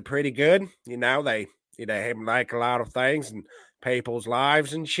movies are pretty good. You know, they have like a lot of things and people's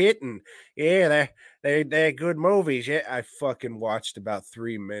lives and shit. And yeah, they're good movies. Yeah, I fucking watched about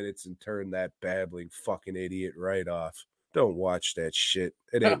 3 minutes and turned that babbling fucking idiot right off. Don't watch that shit.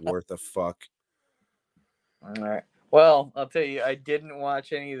 It ain't worth a fuck. All right. Well, I'll tell you, I didn't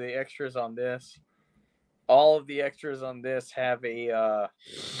watch any of the extras on this. All of the extras on this have a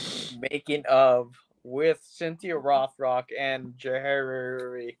making of with Cynthia Rothrock and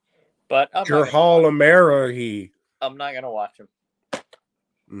Jahari, but I'm not gonna watch them.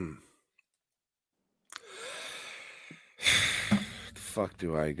 The fuck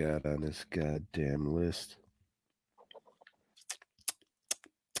do I got on this goddamn list?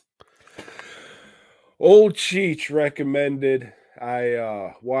 Old Cheech recommended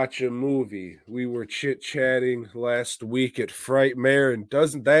I watch a movie. We were chit-chatting last week at Frightmare, and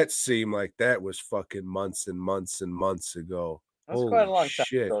doesn't that seem like that was fucking months and months and months ago? That's quite a long time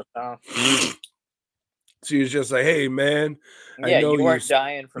ago, Tom. So he was just like, hey, man. Yeah, I know you weren't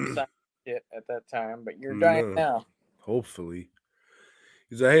dying from some shit at that time, but you're dying now. Hopefully.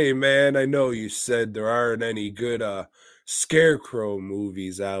 He's like, hey, man, I know you said there aren't any good Scarecrow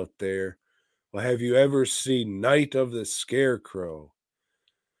movies out there, Well, have you ever seen Night of the Scarecrow?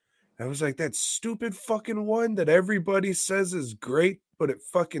 I was like, that stupid fucking one that everybody says is great, but it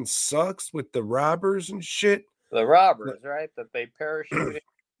fucking sucks with the robbers and shit. The robbers, right? That they parachuted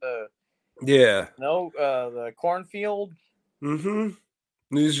the Yeah. the cornfield. Mm-hmm.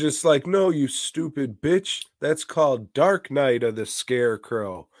 And he's just like, no, you stupid bitch. That's called Dark Night of the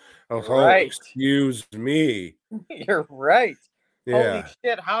Scarecrow. Oh, Right. excuse me. You're right. Holy Yeah,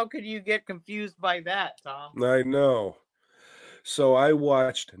 shit! How could you get confused by that, Tom? I know. So I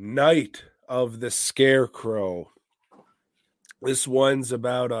watched Night of the Scarecrow. This one's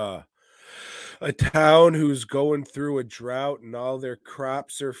about a town who's going through a drought and all their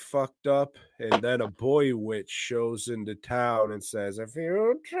crops are fucked up. And then a boy witch shows into town and says, if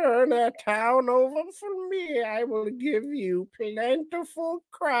you turn that town over for me, I will give you plentiful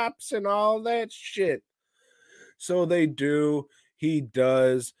crops and all that shit. So they do. He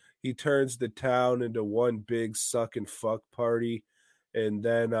does. He turns the town into one big suck and fuck party. And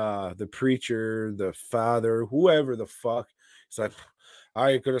then the preacher, the father, whoever the fuck, he's like,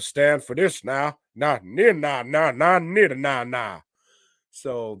 I ain't gonna stand for this now. Not near nah.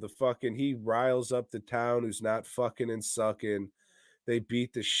 So the fucking he riles up the town who's not fucking and sucking. They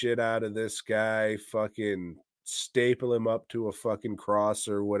beat the shit out of this guy, fucking staple him up to a fucking cross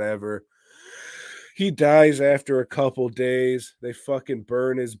or whatever. He dies after a couple days. They fucking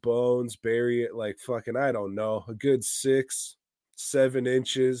burn his bones, bury it like fucking, I don't know, a good 6-7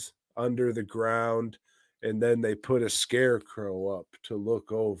 inches under the ground. And then they put a scarecrow up to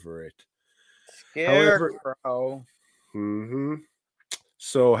look over it. Scarecrow.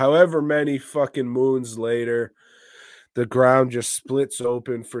 So, however many fucking moons later, the ground just splits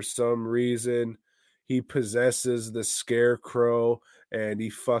open for some reason. He possesses the scarecrow and he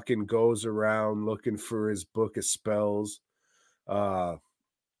fucking goes around looking for his book of spells.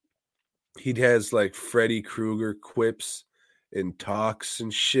 He has like Freddy Krueger quips and talks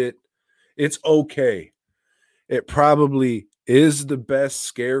and shit. It's okay. It probably is the best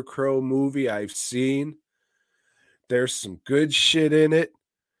Scarecrow movie I've seen. There's some good shit in it,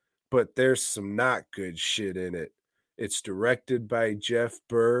 but there's some not good shit in it. It's directed by Jeff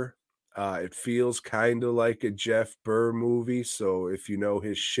Burr. It feels kind of like a Jeff Burr movie. So if you know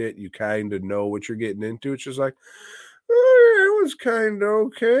his shit, you kind of know what you're getting into. It's just like, oh, it was kind of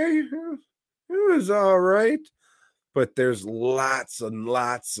okay. It was all right. But there's lots and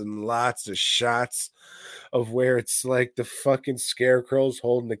lots and lots of shots of where it's like the fucking scarecrow's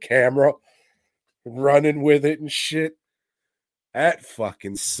holding the camera, running with it and shit. That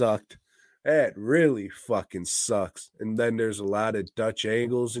fucking sucked. That really fucking sucks. And then there's a lot of Dutch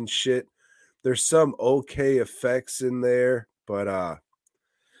angles and shit. There's some okay effects in there, but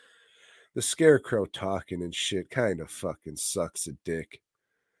the scarecrow talking and shit kind of fucking sucks a dick.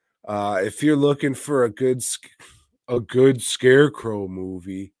 If you're looking for a good scarecrow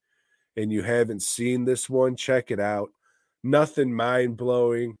movie and you haven't seen this one, check it out. Nothing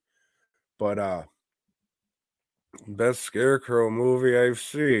mind-blowing, but best scarecrow movie I've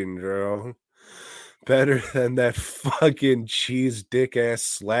seen, Joe. Better than that fucking cheese dick ass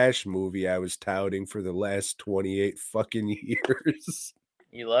Slash movie I was touting for the last 28 fucking years.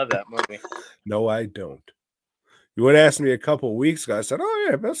 You love that movie. No, I don't. You would ask me a couple weeks ago. I said, oh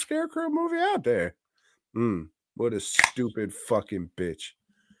yeah, best scarecrow movie out there. What a stupid fucking bitch.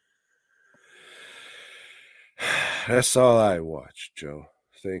 That's all I watched, Joe.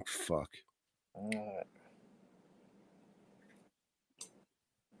 Thank fuck.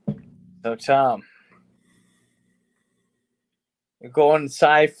 So, Tom, we're going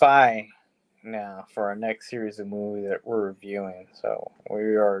sci-fi now for our next series of movies that we're reviewing. So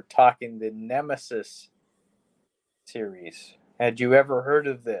we are talking the Nemesis series. Had you ever heard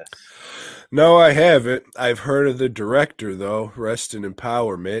of this? No, I haven't. I've heard of the director, though. Rest in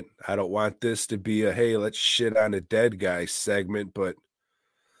empowerment. I don't want this to be a, hey, let's shit on a dead guy segment, but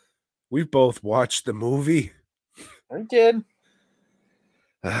we've both watched the movie. We did.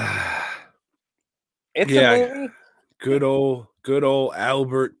 It's a movie. Good old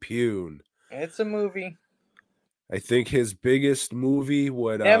Albert Pune. It's a movie. I think his biggest movie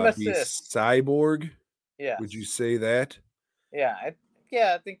would be Cyborg. Yeah. Would you say that? Yeah. I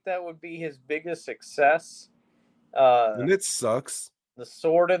think that would be his biggest success. And it sucks. The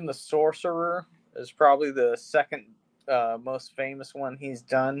Sword and the Sorcerer is probably the second most famous one he's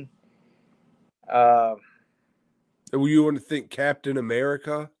done. You want to think Captain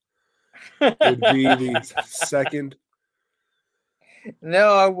America would be the second?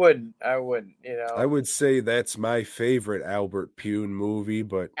 No, I wouldn't. You know, I would say that's my favorite Albert Pune movie,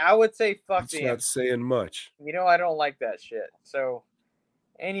 but I would say fuck it's the not saying much. You know, I don't like that shit. So,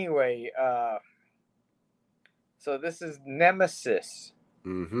 Anyway, so this is Nemesis,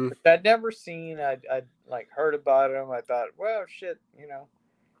 Mm-hmm. which I'd never seen. I'd like heard about him. I thought, well, shit,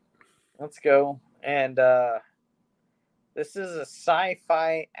 let's go. And this is a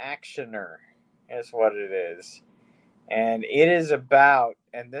sci-fi actioner, is what it is. And it is about,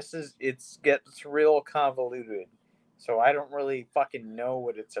 and it gets real convoluted. So I don't really fucking know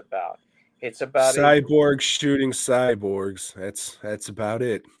what it's about. It's about Cyborgs shooting cyborgs. That's about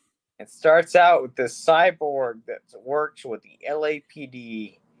it. It starts out with this cyborg that works with the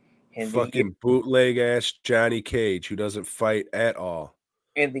LAPD Fucking bootleg ass Johnny Cage who doesn't fight at all.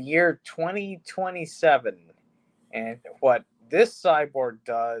 in the year 2027. And what this cyborg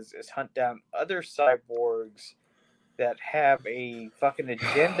does is hunt down other cyborgs that have a fucking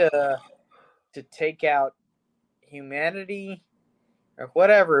agenda to take out humanity or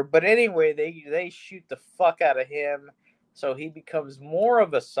whatever. But anyway, they shoot the fuck out of him, so he becomes more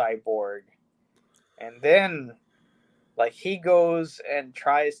of a cyborg. And then like he goes and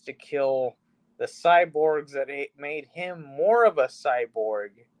tries to kill the cyborgs that made him more of a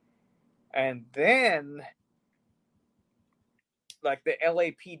cyborg. And then like the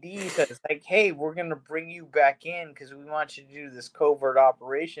LAPD says, like, hey, we're gonna bring you back in because we want you to do this covert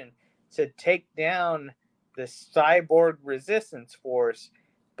operation to take down the cyborg resistance force,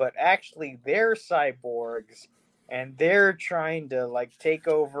 but actually they're cyborgs and they're trying to like take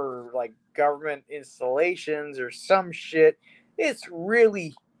over like government installations or some shit. It's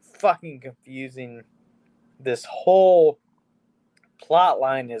really fucking confusing. This whole plot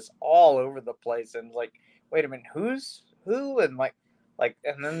line is all over the place and like, wait a minute, who's who? And like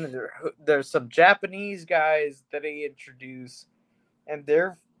and then there's some Japanese guys that they introduce and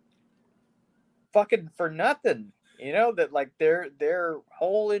they're fucking for nothing, that like their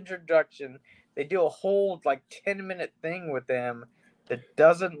whole introduction, they do a whole like 10-minute thing with them that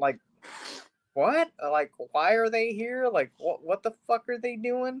doesn't like what, like why are they here, like what the fuck are they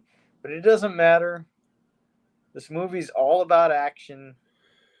doing? But it doesn't matter. This movie's all about action.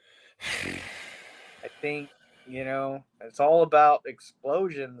 I think it's all about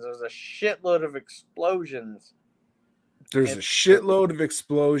explosions. There's a shitload of explosions. There's a shitload of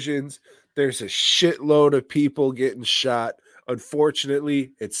explosions. There's a shitload of people getting shot.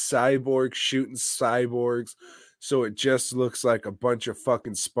 Unfortunately, it's cyborgs shooting cyborgs, so it just looks like a bunch of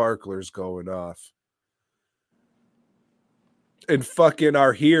fucking sparklers going off. And fucking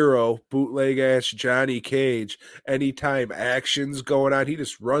our hero, bootleg ass Johnny Cage, anytime action's going on, he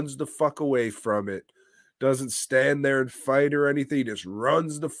just runs the fuck away from it. Doesn't stand there and fight or anything. He just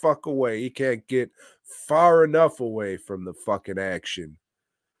runs the fuck away. He can't get far enough away from the fucking action.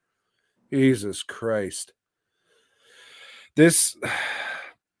 Jesus Christ. This,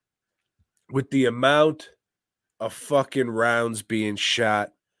 with the amount of fucking rounds being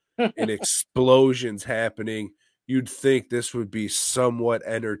shot and explosions happening, you'd think this would be somewhat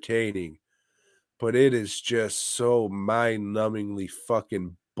entertaining. But it is just so mind-numbingly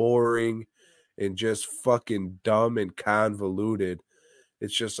fucking boring and just fucking dumb and convoluted.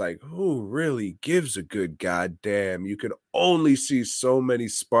 It's just like, who really gives a good goddamn? You can only see so many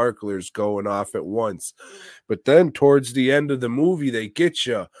sparklers going off at once. But then towards the end of the movie, they get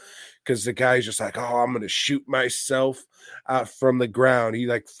you because the guy's just like, oh, I'm going to shoot myself out from the ground. He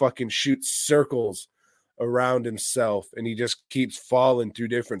like fucking shoots circles around himself and he just keeps falling through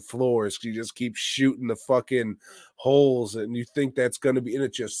different floors. He just keeps shooting the fucking holes and you think that's going to be, and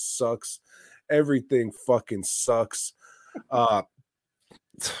it just sucks. Everything fucking sucks.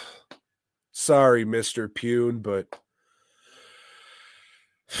 Sorry, Mr. Pune, but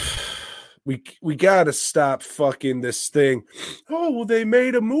we gotta stop fucking this thing. Oh, well, they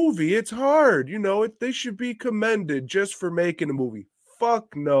made a movie. It's hard. They should be commended just for making a movie.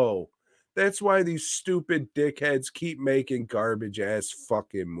 Fuck no. That's why these stupid dickheads keep making garbage ass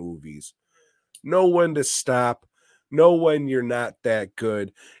fucking movies. Know when to stop. Know when you're not that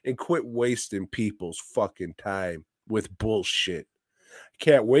good. And quit wasting people's fucking time with bullshit.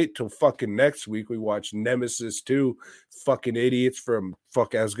 Can't wait till fucking next week we watch Nemesis 2. Fucking idiots from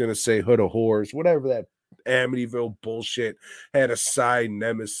I was gonna say Hood of Horrors, whatever that Amityville bullshit had a signed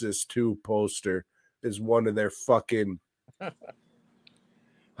Nemesis 2 poster as one of their fucking.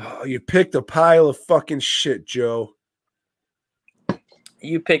 Oh, you picked a pile of fucking shit, Joe.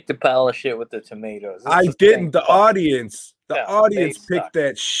 You picked a pile of shit with the tomatoes. I didn't. The audience picked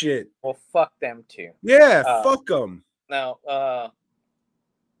that shit. Well, fuck them too. Yeah, fuck them. Now,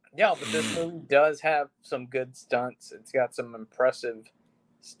 yeah, but this movie does have some good stunts. It's got some impressive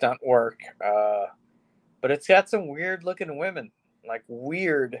stunt work. But it's got some weird looking women. Like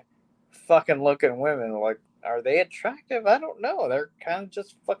weird fucking looking women. Like are they attractive? I don't know. They're kind of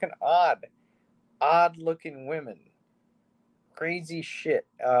just fucking odd looking women. Crazy shit.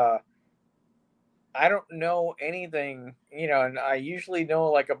 I don't know anything, and I usually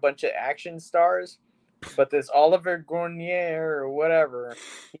know like a bunch of action stars, but this Oliver Gournier or whatever,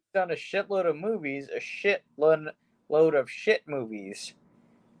 he's done a shitload of movies, a shitload of shit movies,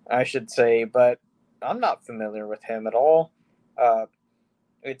 I should say, but I'm not familiar with him at all. Uh,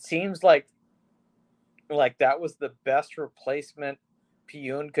 it seems like that was the best replacement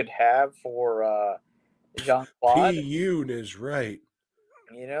Piyun could have for Jean Claude. P-Yoon is right.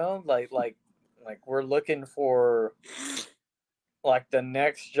 Like we're looking for like the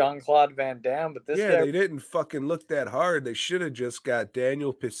next Jean Claude Van Damme, but this Yeah, guy, they didn't fucking look that hard. They should have just got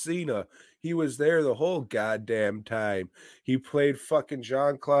Daniel Piscina. He was there the whole goddamn time. He played fucking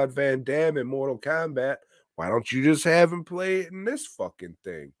Jean-Claude Van Damme in Mortal Kombat. Why don't you just have him play it in this fucking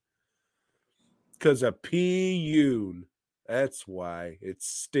thing? Because of P-Yoon. That's why. It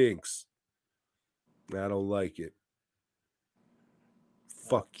stinks. I don't like it.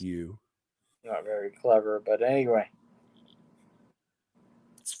 Fuck you. not very clever, but anyway.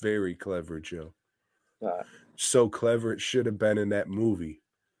 It's very clever, Joe. Uh, So clever it should have been in that movie.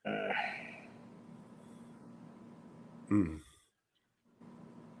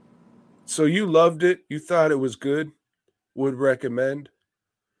 So you loved it? You thought it was good? Would recommend?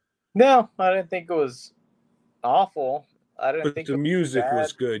 No, I didn't think it was awful. I didn't But think the it was music bad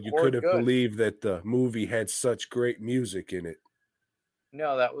was good. You or couldn't good. believe that the movie had such great music in it.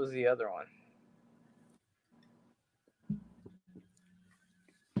 No, that was the other one.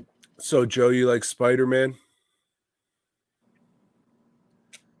 So, Joe, you like Spider-Man?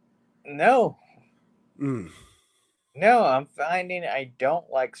 No. Mm. No, I'm finding I don't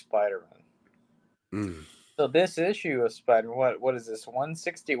like Spider-Man. Mm. So this issue of Spider, what is this?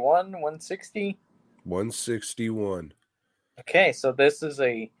 161, 160? 161. Okay, so this is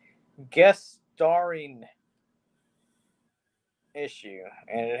a guest starring issue,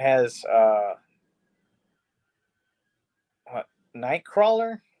 and it has what,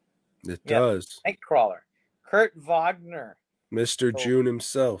 Nightcrawler? It Yeah, does. Nightcrawler. Kurt Wagner. Mr. June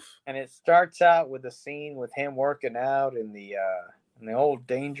himself. And it starts out with a scene with him working out in the old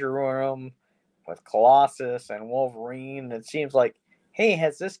danger room with Colossus and Wolverine. It seems like, hey,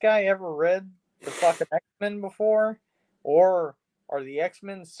 has this guy ever read the fucking X-Men before? Or are the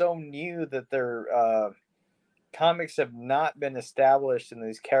X-Men so new that their comics have not been established and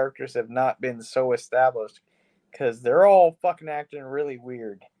these characters have not been so established? Because they're all fucking acting really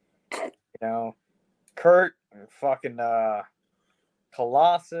weird. Kurt and fucking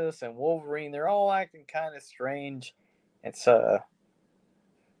Colossus and Wolverine, they're all acting kind of strange. It's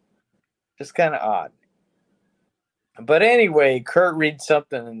just kind of odd. But anyway, Kurt reads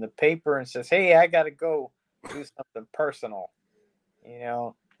something in the paper and says, hey, I gotta go do something personal,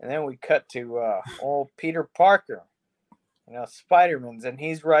 and then we cut to old Peter Parker, Spider-Man's, and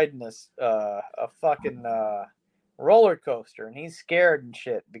he's riding this a fucking roller coaster, and he's scared and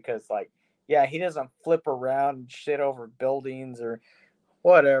shit because, like, yeah, he doesn't flip around and shit over buildings or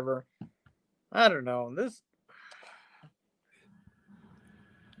whatever. I don't know. This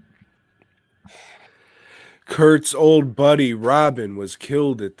Kurt's old buddy Robin was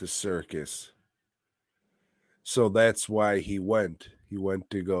killed at the circus. So that's why he went. He went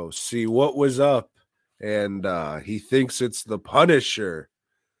to go see what was up. And he thinks it's the Punisher.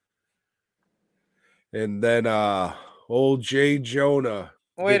 And then old J. Jonah.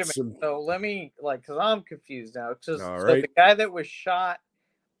 Wait a minute. So let me, because I'm confused now. So the guy that was shot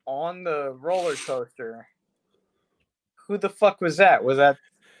on the roller coaster, who the fuck was that? Was that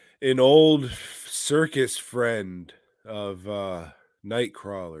an old circus friend of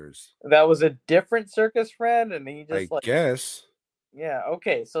Nightcrawler's? That was a different circus friend, and he just, I guess. Yeah,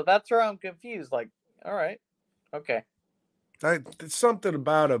 okay. So that's where I'm confused. Like, all right. Okay. It's something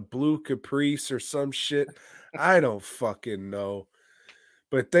about a blue caprice or some shit. I don't fucking know.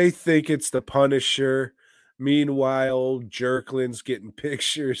 But they think it's the Punisher. Meanwhile, old Jerklin's getting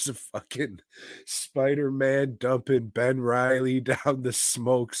pictures of fucking Spider-Man dumping Ben Reilly down the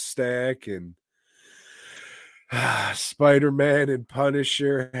smokestack, and Spider-Man and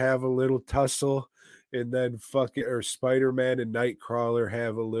Punisher have a little tussle, and then Spider-Man and Nightcrawler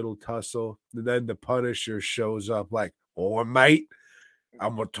have a little tussle, and then the Punisher shows up like, "Oh, mate,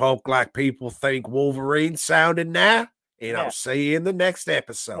 I'm gonna talk like people think Wolverine sounded now. And I'll see you in the next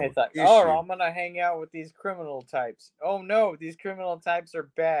episode." It's like, I'm going to hang out with these criminal types. Oh, no, these criminal types are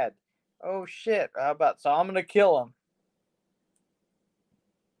bad. Oh, shit. So I'm going to kill them.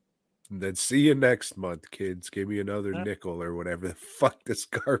 And then see you next month, kids. Give me another nickel or whatever the fuck this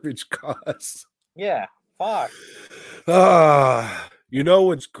garbage costs. Yeah, Fuck. You know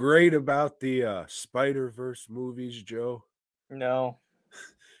what's great about the Spider-Verse movies, Joe? No.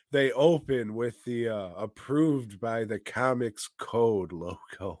 They open with the approved by the Comics Code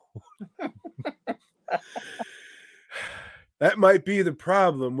logo. That might be the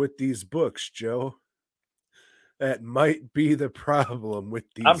problem with these books, Joe. That might be the problem with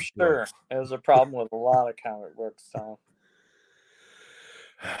these I'm sure books. there's a problem with a lot of comic books.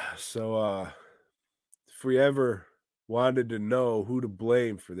 So, if we ever wanted to know who to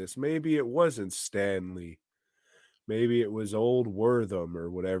blame for this, maybe it wasn't Stanley. Maybe it was old Wortham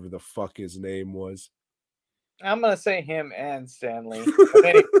or whatever the fuck his name was. I'm going to say him and Stanley.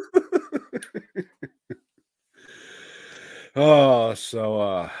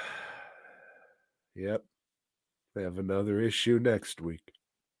 Yep. We have another issue next week.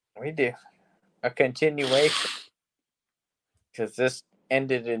 We do. A continuation. Because this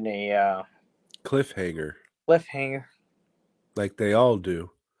ended in a Cliffhanger. cliffhanger. Like they all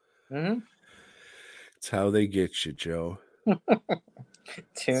do. Mm-hmm. It's how they get you, Joe.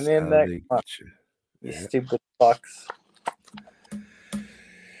 Tune in next month. You stupid fucks.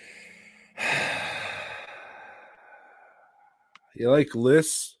 You like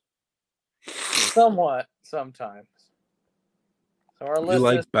lists? Somewhat, sometimes. So our list You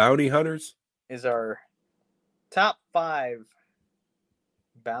like bounty hunters? Is our top 5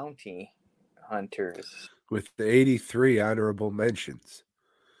 bounty hunters. With the 83 honorable mentions.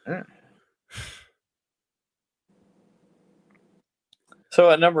 So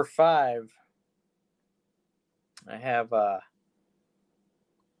at number 5, I have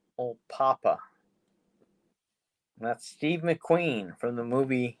old Papa. And that's Steve McQueen from the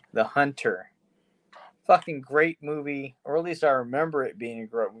movie The Hunter. Fucking great movie, or at least I remember it being a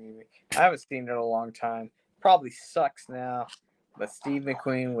great movie. I haven't seen it in a long time. Probably sucks now, but Steve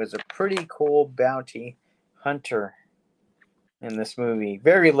McQueen was a pretty cool bounty hunter in this movie.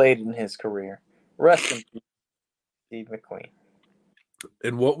 Very late in his career. Rest in peace, Steve McQueen.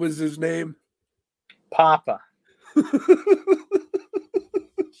 And what was his name? Papa.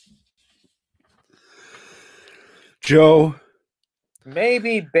 Joe.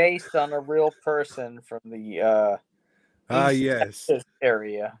 Maybe based on a real person from the yes, Texas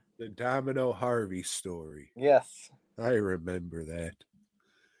area. The Domino Harvey story. Yes. I remember that.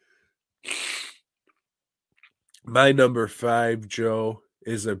 My number 5, Joe,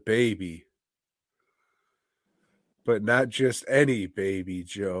 is a baby. But not just any baby,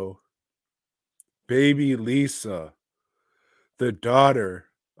 Joe. Baby Lisa, the daughter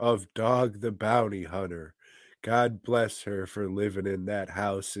of Dog the Bounty Hunter. God bless her for living in that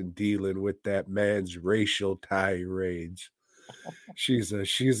house and dealing with that man's racial tirades. She's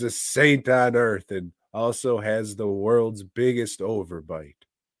a saint on earth and also has the world's biggest overbite.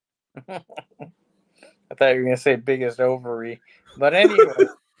 I thought you were going to say biggest ovary. But anyway.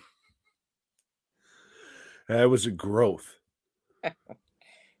 That was a growth.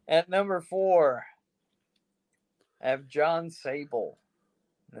 At number 4, I have John Sable.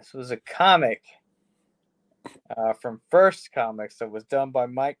 This was a comic from First Comics that was done by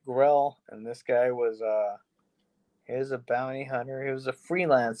Mike Grell. And this guy was he was a bounty hunter. He was a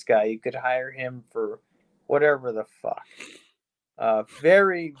freelance guy. You could hire him for whatever the fuck.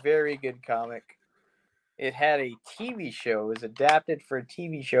 Very, very good comic. It had a TV show. It was adapted for a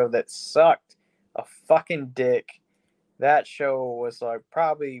TV show that sucked a fucking dick. That show was like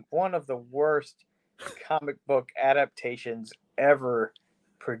probably one of the worst comic book adaptations ever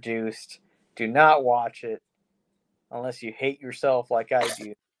produced. Do not watch it unless you hate yourself like I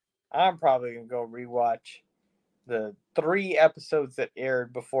do. I'm probably going to go rewatch the 3 episodes that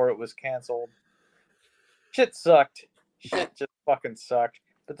aired before it was canceled. Shit sucked. Shit just fucking sucked.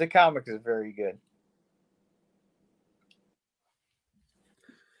 But the comic is very good.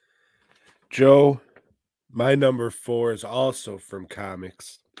 Joe, my number 4 is also from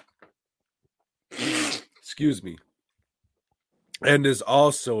comics. Excuse me. And is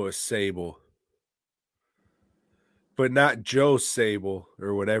also a Sable. But not Joe Sable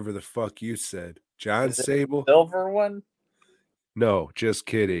or whatever the fuck you said. John Sable? Silver one? No, just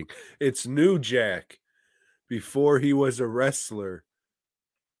kidding. It's New Jack. Before he was a wrestler,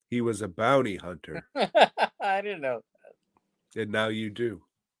 he was a bounty hunter. I didn't know that. And now you do.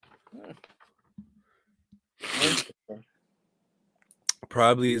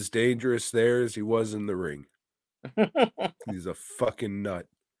 Probably as dangerous there as he was in the ring. He's a fucking nut.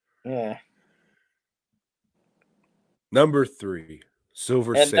 Yeah. Number 3,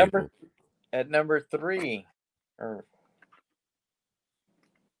 Silver Sable. At number 3,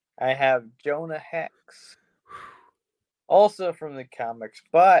 I have Jonah Hex. Also from the comics,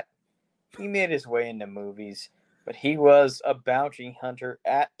 but he made his way into movies, but he was a bounty hunter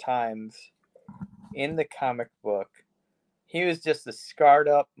at times in the comic book. He was just a scarred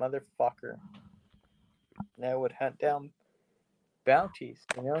up motherfucker that would hunt down bounties,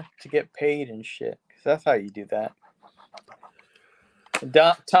 to get paid and shit. 'Cause that's how you do that.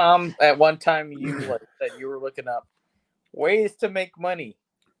 Tom, at one time you said you were looking up ways to make money.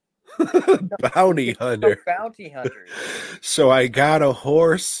 Bounty hunter. Bounty hunters. So I got a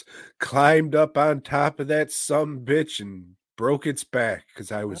horse, climbed up on top of that bitch, and broke its back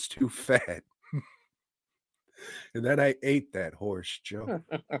because I was too fat. And then I ate that horse, Joe.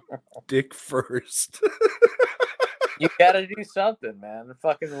 Dick first. You gotta do something, man.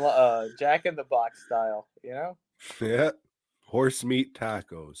 Fucking Jack in the Box style, Yeah. Horse meat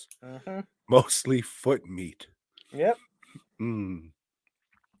tacos. Mm-hmm. Mostly foot meat. Yep.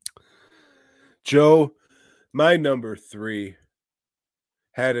 Joe, my number 3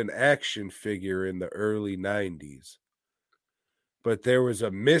 had an action figure in the early 90s. But there was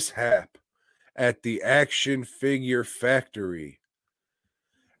a mishap at the action figure factory.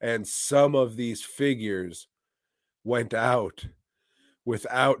 And some of these figures went out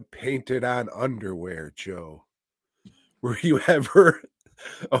without painted on underwear, Joe. Were you ever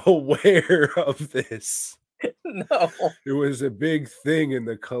aware of this? No. It was a big thing in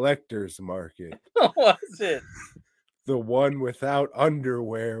the collector's market. What was it? The one without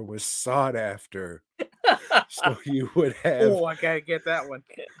underwear was sought after. So you would have... Oh, I gotta get that one.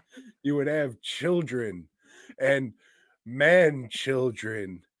 You would have children and man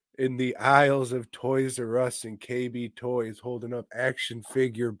children in the aisles of Toys R Us and KB Toys holding up action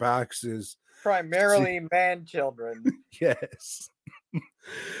figure boxes. Primarily man children. Yes.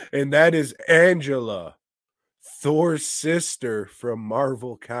 And that is Angela, Thor's sister from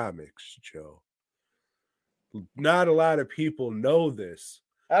Marvel Comics, Joe. Not a lot of people know this.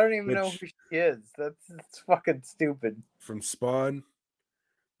 I don't even know who she is. That's fucking stupid. From Spawn,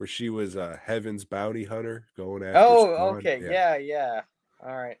 where she was a Heaven's bounty hunter going after Spawn. Okay. Yeah.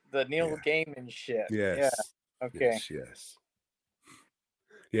 All right. The Neil Gaiman shit. Yes. Yeah. Okay. Yes.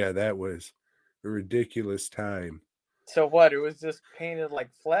 Yeah, that was a ridiculous time. So what? It was just painted like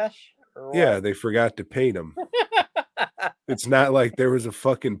flesh? Or what? Yeah, they forgot to paint them. It's not like there was a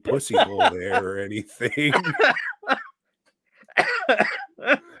fucking pussy hole there or anything.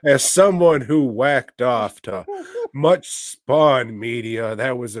 As someone who whacked off to much Spawn media,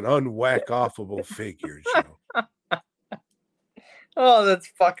 that was an unwhack-offable figure, Joe. Oh, that's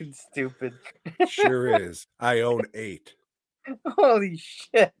fucking stupid. Sure is. I own 8. Holy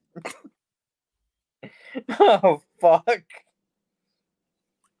shit. Oh, fuck.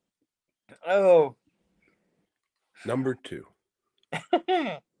 Oh. Number 2.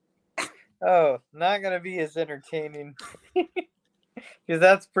 Oh, not gonna be as entertaining. Because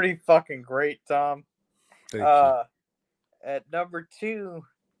that's pretty fucking great, Tom. Thank you. At number 2,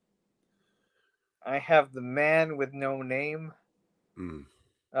 I have The Man with No Name.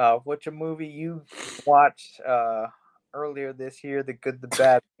 Which a movie you watched earlier this year, The Good, the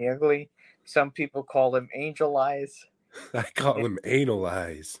Bad, and the Ugly. Some people call him Angel Eyes. I call him Anal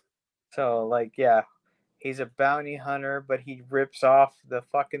Eyes. So, he's a bounty hunter, but he rips off the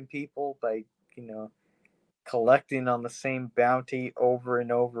fucking people by, collecting on the same bounty over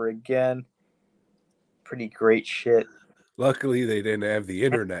and over again. Pretty great shit. Luckily, they didn't have the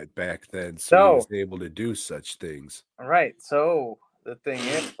internet back then, so he was able to do such things. Right. So the thing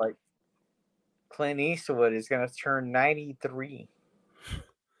is, Clint Eastwood is going to turn 93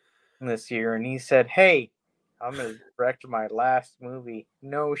 this year, and he said, "Hey, I'm going to direct my last movie."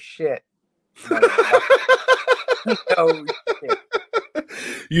 No shit. No shit.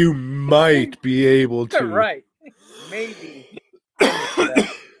 You might be able to. Right. Maybe.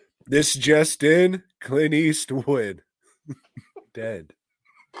 This just in, Clint Eastwood. Dead.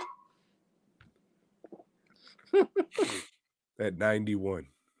 At 91.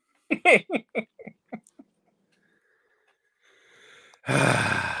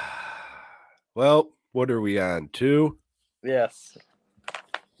 Well, what are we on? 2? Yes.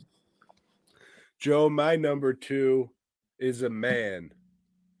 Joe, my number 2 is a man.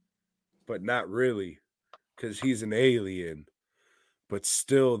 But not really, because he's an alien. But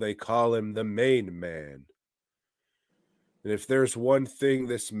still, they call him the main man. And if there's one thing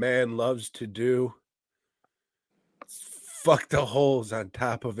this man loves to do, it's fuck the holes on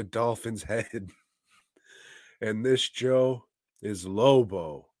top of a dolphin's head. And this, Joe, is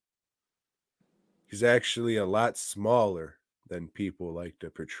Lobo. He's actually a lot smaller than people like to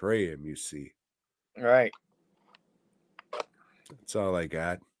portray him, you see. Right. That's all I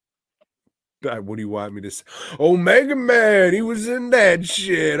got. What do you want me to say? Omega Man, he was in that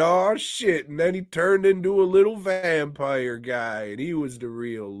shit. Oh shit. And then he turned into a little vampire guy, and he was the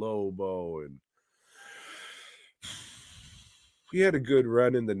real Lobo. And he had a good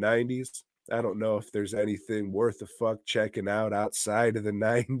run in the 90s. I don't know if there's anything worth a fuck checking out outside of the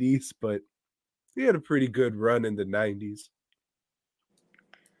 90s, but he had a pretty good run in the 90s.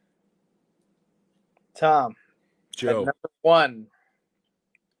 Tom, Joe. number one,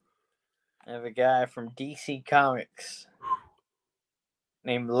 I have a guy from DC Comics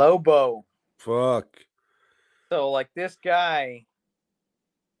named Lobo. Fuck. So, like, this guy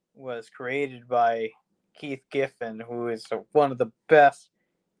was created by Keith Giffen, who is one of the best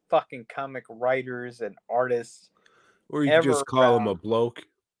fucking comic writers and artists. Or you could just call him a bloke.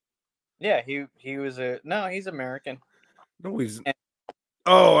 Yeah, he was he's American. No, he's...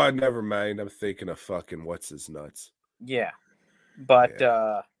 Oh, never mind. I'm thinking of fucking what's his nuts. Yeah. But,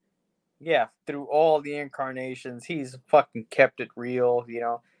 yeah, through all the incarnations, he's fucking kept it real. You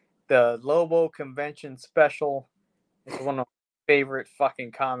know, the Lobo Convention special is one of my favorite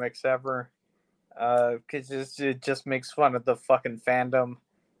fucking comics ever. Because it just makes fun of the fucking fandom.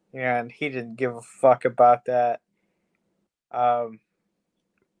 Yeah, and he didn't give a fuck about that.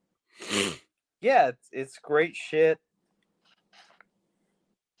 Yeah, it's great shit.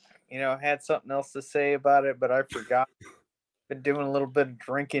 You know, I had something else to say about it, but I forgot. Been doing a little bit of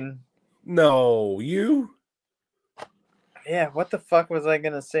drinking. No, you? Yeah, what the fuck was I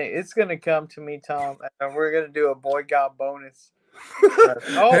gonna say? It's gonna come to me, Tom, and we're gonna do a Boy Gob bonus.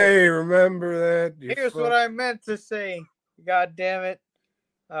 Hey, remember that? Here's what I meant to say. God damn it.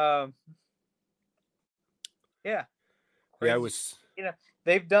 Yeah. Crazy. Yeah, I was. You know,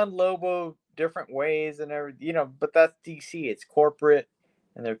 they've done Lobo different ways and everything, you know, but that's DC. It's corporate,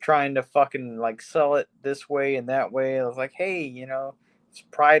 and they're trying to fucking like sell it this way and that way. I was like, hey, you know, it's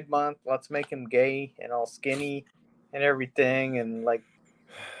Pride Month. Let's make him gay and all skinny and everything. And like,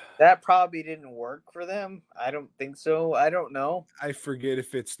 that probably didn't work for them. I don't think so. I don't know. I forget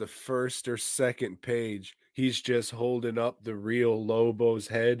if it's the first or second page. He's just holding up the real Lobo's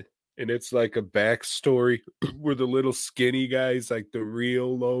head, and it's like a backstory where the little skinny guy's like the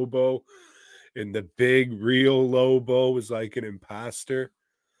real Lobo, and the big real Lobo is like an imposter.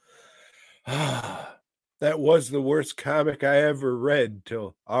 That was the worst comic I ever read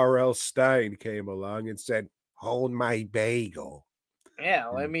till R.L. Stine came along and said, "Hold my bagel." Yeah,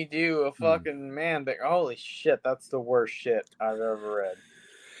 let me do a fucking man thing. Holy shit, that's the worst shit I've ever read.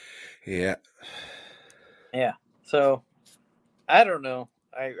 Yeah. Yeah. So, I don't know.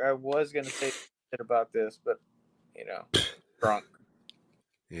 I was going to say shit about this, but, you know, drunk.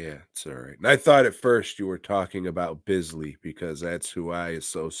 Yeah, it's all right. And I thought at first you were talking about Bisley because that's who I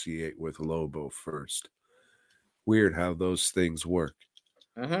associate with Lobo first. Weird how those things work.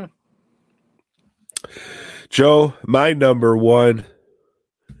 Mm-hmm. Joe, my number one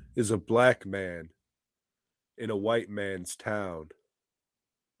is a black man in a white man's town.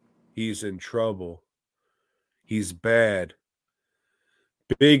 He's in trouble. He's bad.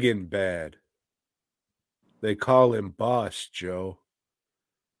 Big and bad. They call him Boss, Joe.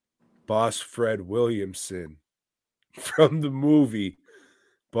 Boss Fred Williamson from the movie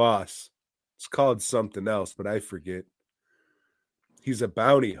Boss. It's called something else, but I forget. He's a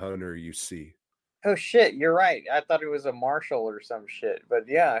bounty hunter, you see. Oh, shit, you're right. I thought he was a marshal or some shit. But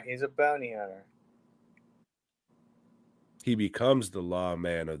yeah, he's a bounty hunter. He becomes the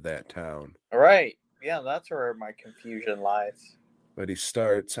lawman of that town. Right. Yeah, that's where my confusion lies. But he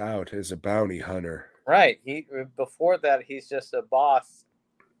starts out as a bounty hunter. Right. Before that, he's just a boss.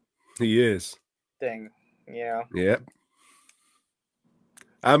 He is. Thing, you know. Yep.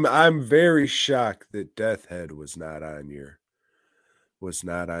 I'm very shocked that Death Head was not on your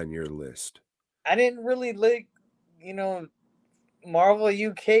list. I didn't really like, you know, Marvel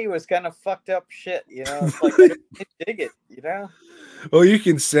UK was kind of fucked up shit, you know. It's like I didn't dig it, you know. Well, you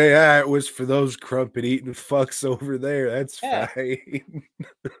can say it was for those crumpet eating fucks over there. That's fine.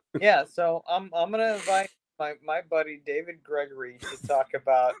 Yeah, so I'm gonna invite my buddy David Gregory to talk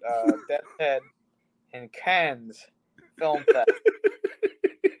about Death Head and Cannes Film Fest.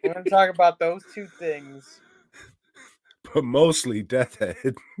 We're gonna talk about those two things. But mostly Death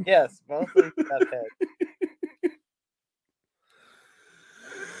Head. Yes, mostly Death Head.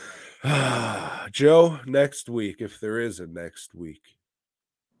 Joe, next week, if there is a next week,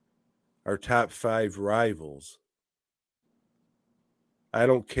 our top 5 rivals. I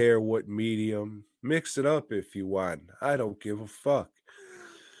don't care what medium. Mix it up if you want. I don't give a fuck.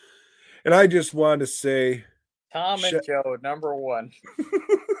 And I just want to say... Tom and Joe, number 1.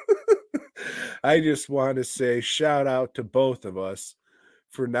 I just want to say shout out to both of us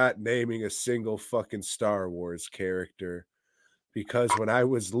for not naming a single fucking Star Wars character. Because when I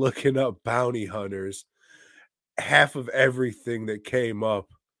was looking up bounty hunters, half of everything that came up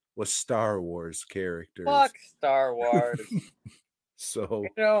was Star Wars characters. Fuck Star Wars. So, You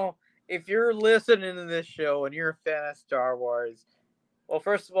know, if you're listening to this show and you're a fan of Star Wars, well,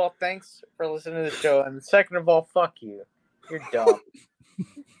 first of all, thanks for listening to the show. And second of all, fuck you. You're dumb.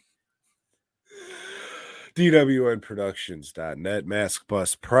 DWNProductions.net, Mask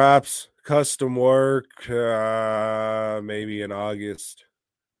Bust Props, custom work, maybe in August.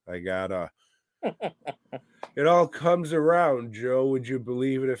 I got it all comes around, Joe. Would you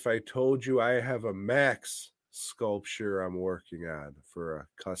believe it if I told you I have a Max sculpture I'm working on for a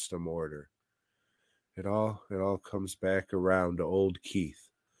custom order? It all comes back around to old Keith.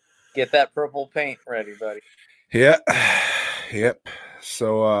 Get that purple paint ready, buddy. Yeah. Yep.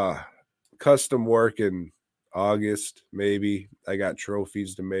 So custom work in August, maybe. I got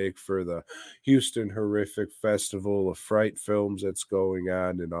trophies to make for the Houston Horrific Festival of Fright Films that's going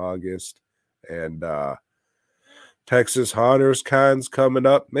on in August. And Texas Haunters Con's coming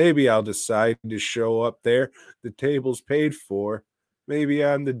up. Maybe I'll decide to show up there. The table's paid for. Maybe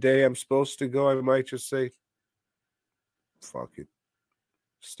on the day I'm supposed to go, I might just say, fuck it.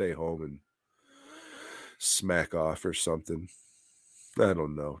 Stay home and smack off or something. I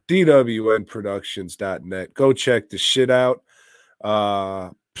don't know. DWNProductions.net. Go check the shit out.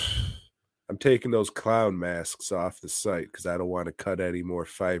 I'm taking those clown masks off the site because I don't want to cut any more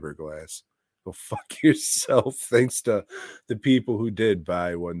fiberglass. Go fuck yourself. Thanks to the people who did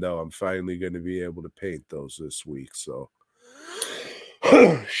buy one, though. I'm finally going to be able to paint those this week. So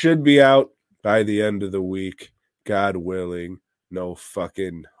should be out by the end of the week. God willing. No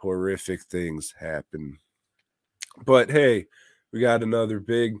fucking horrific things happen. But hey, we got another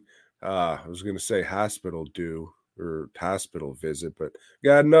big, I was going to say hospital visit, but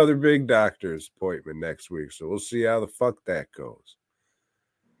got another big doctor's appointment next week. So we'll see how the fuck that goes.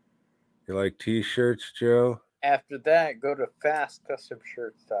 You like t-shirts, Joe? After that, go to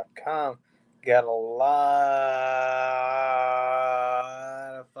fastcustomshirts.com. Got a lot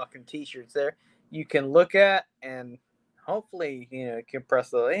of fucking t-shirts there you can look at, and hopefully, you can press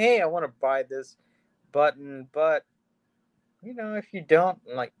the, hey, I want to buy this button, but, if you don't,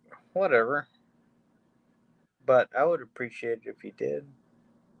 like, whatever. But I would appreciate it if you did.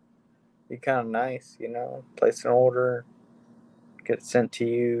 Be kind of nice, place an order, get it sent to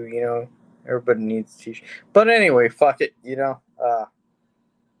you, everybody needs t-shirts. But anyway, fuck it,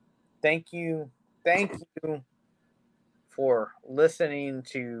 thank you for listening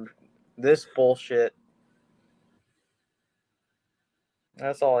to this bullshit.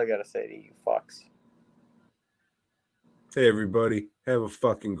 That's all I gotta say to you fucks. Hey everybody, have a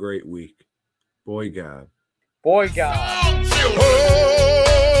fucking great week. BOYGOB. BOYGOB.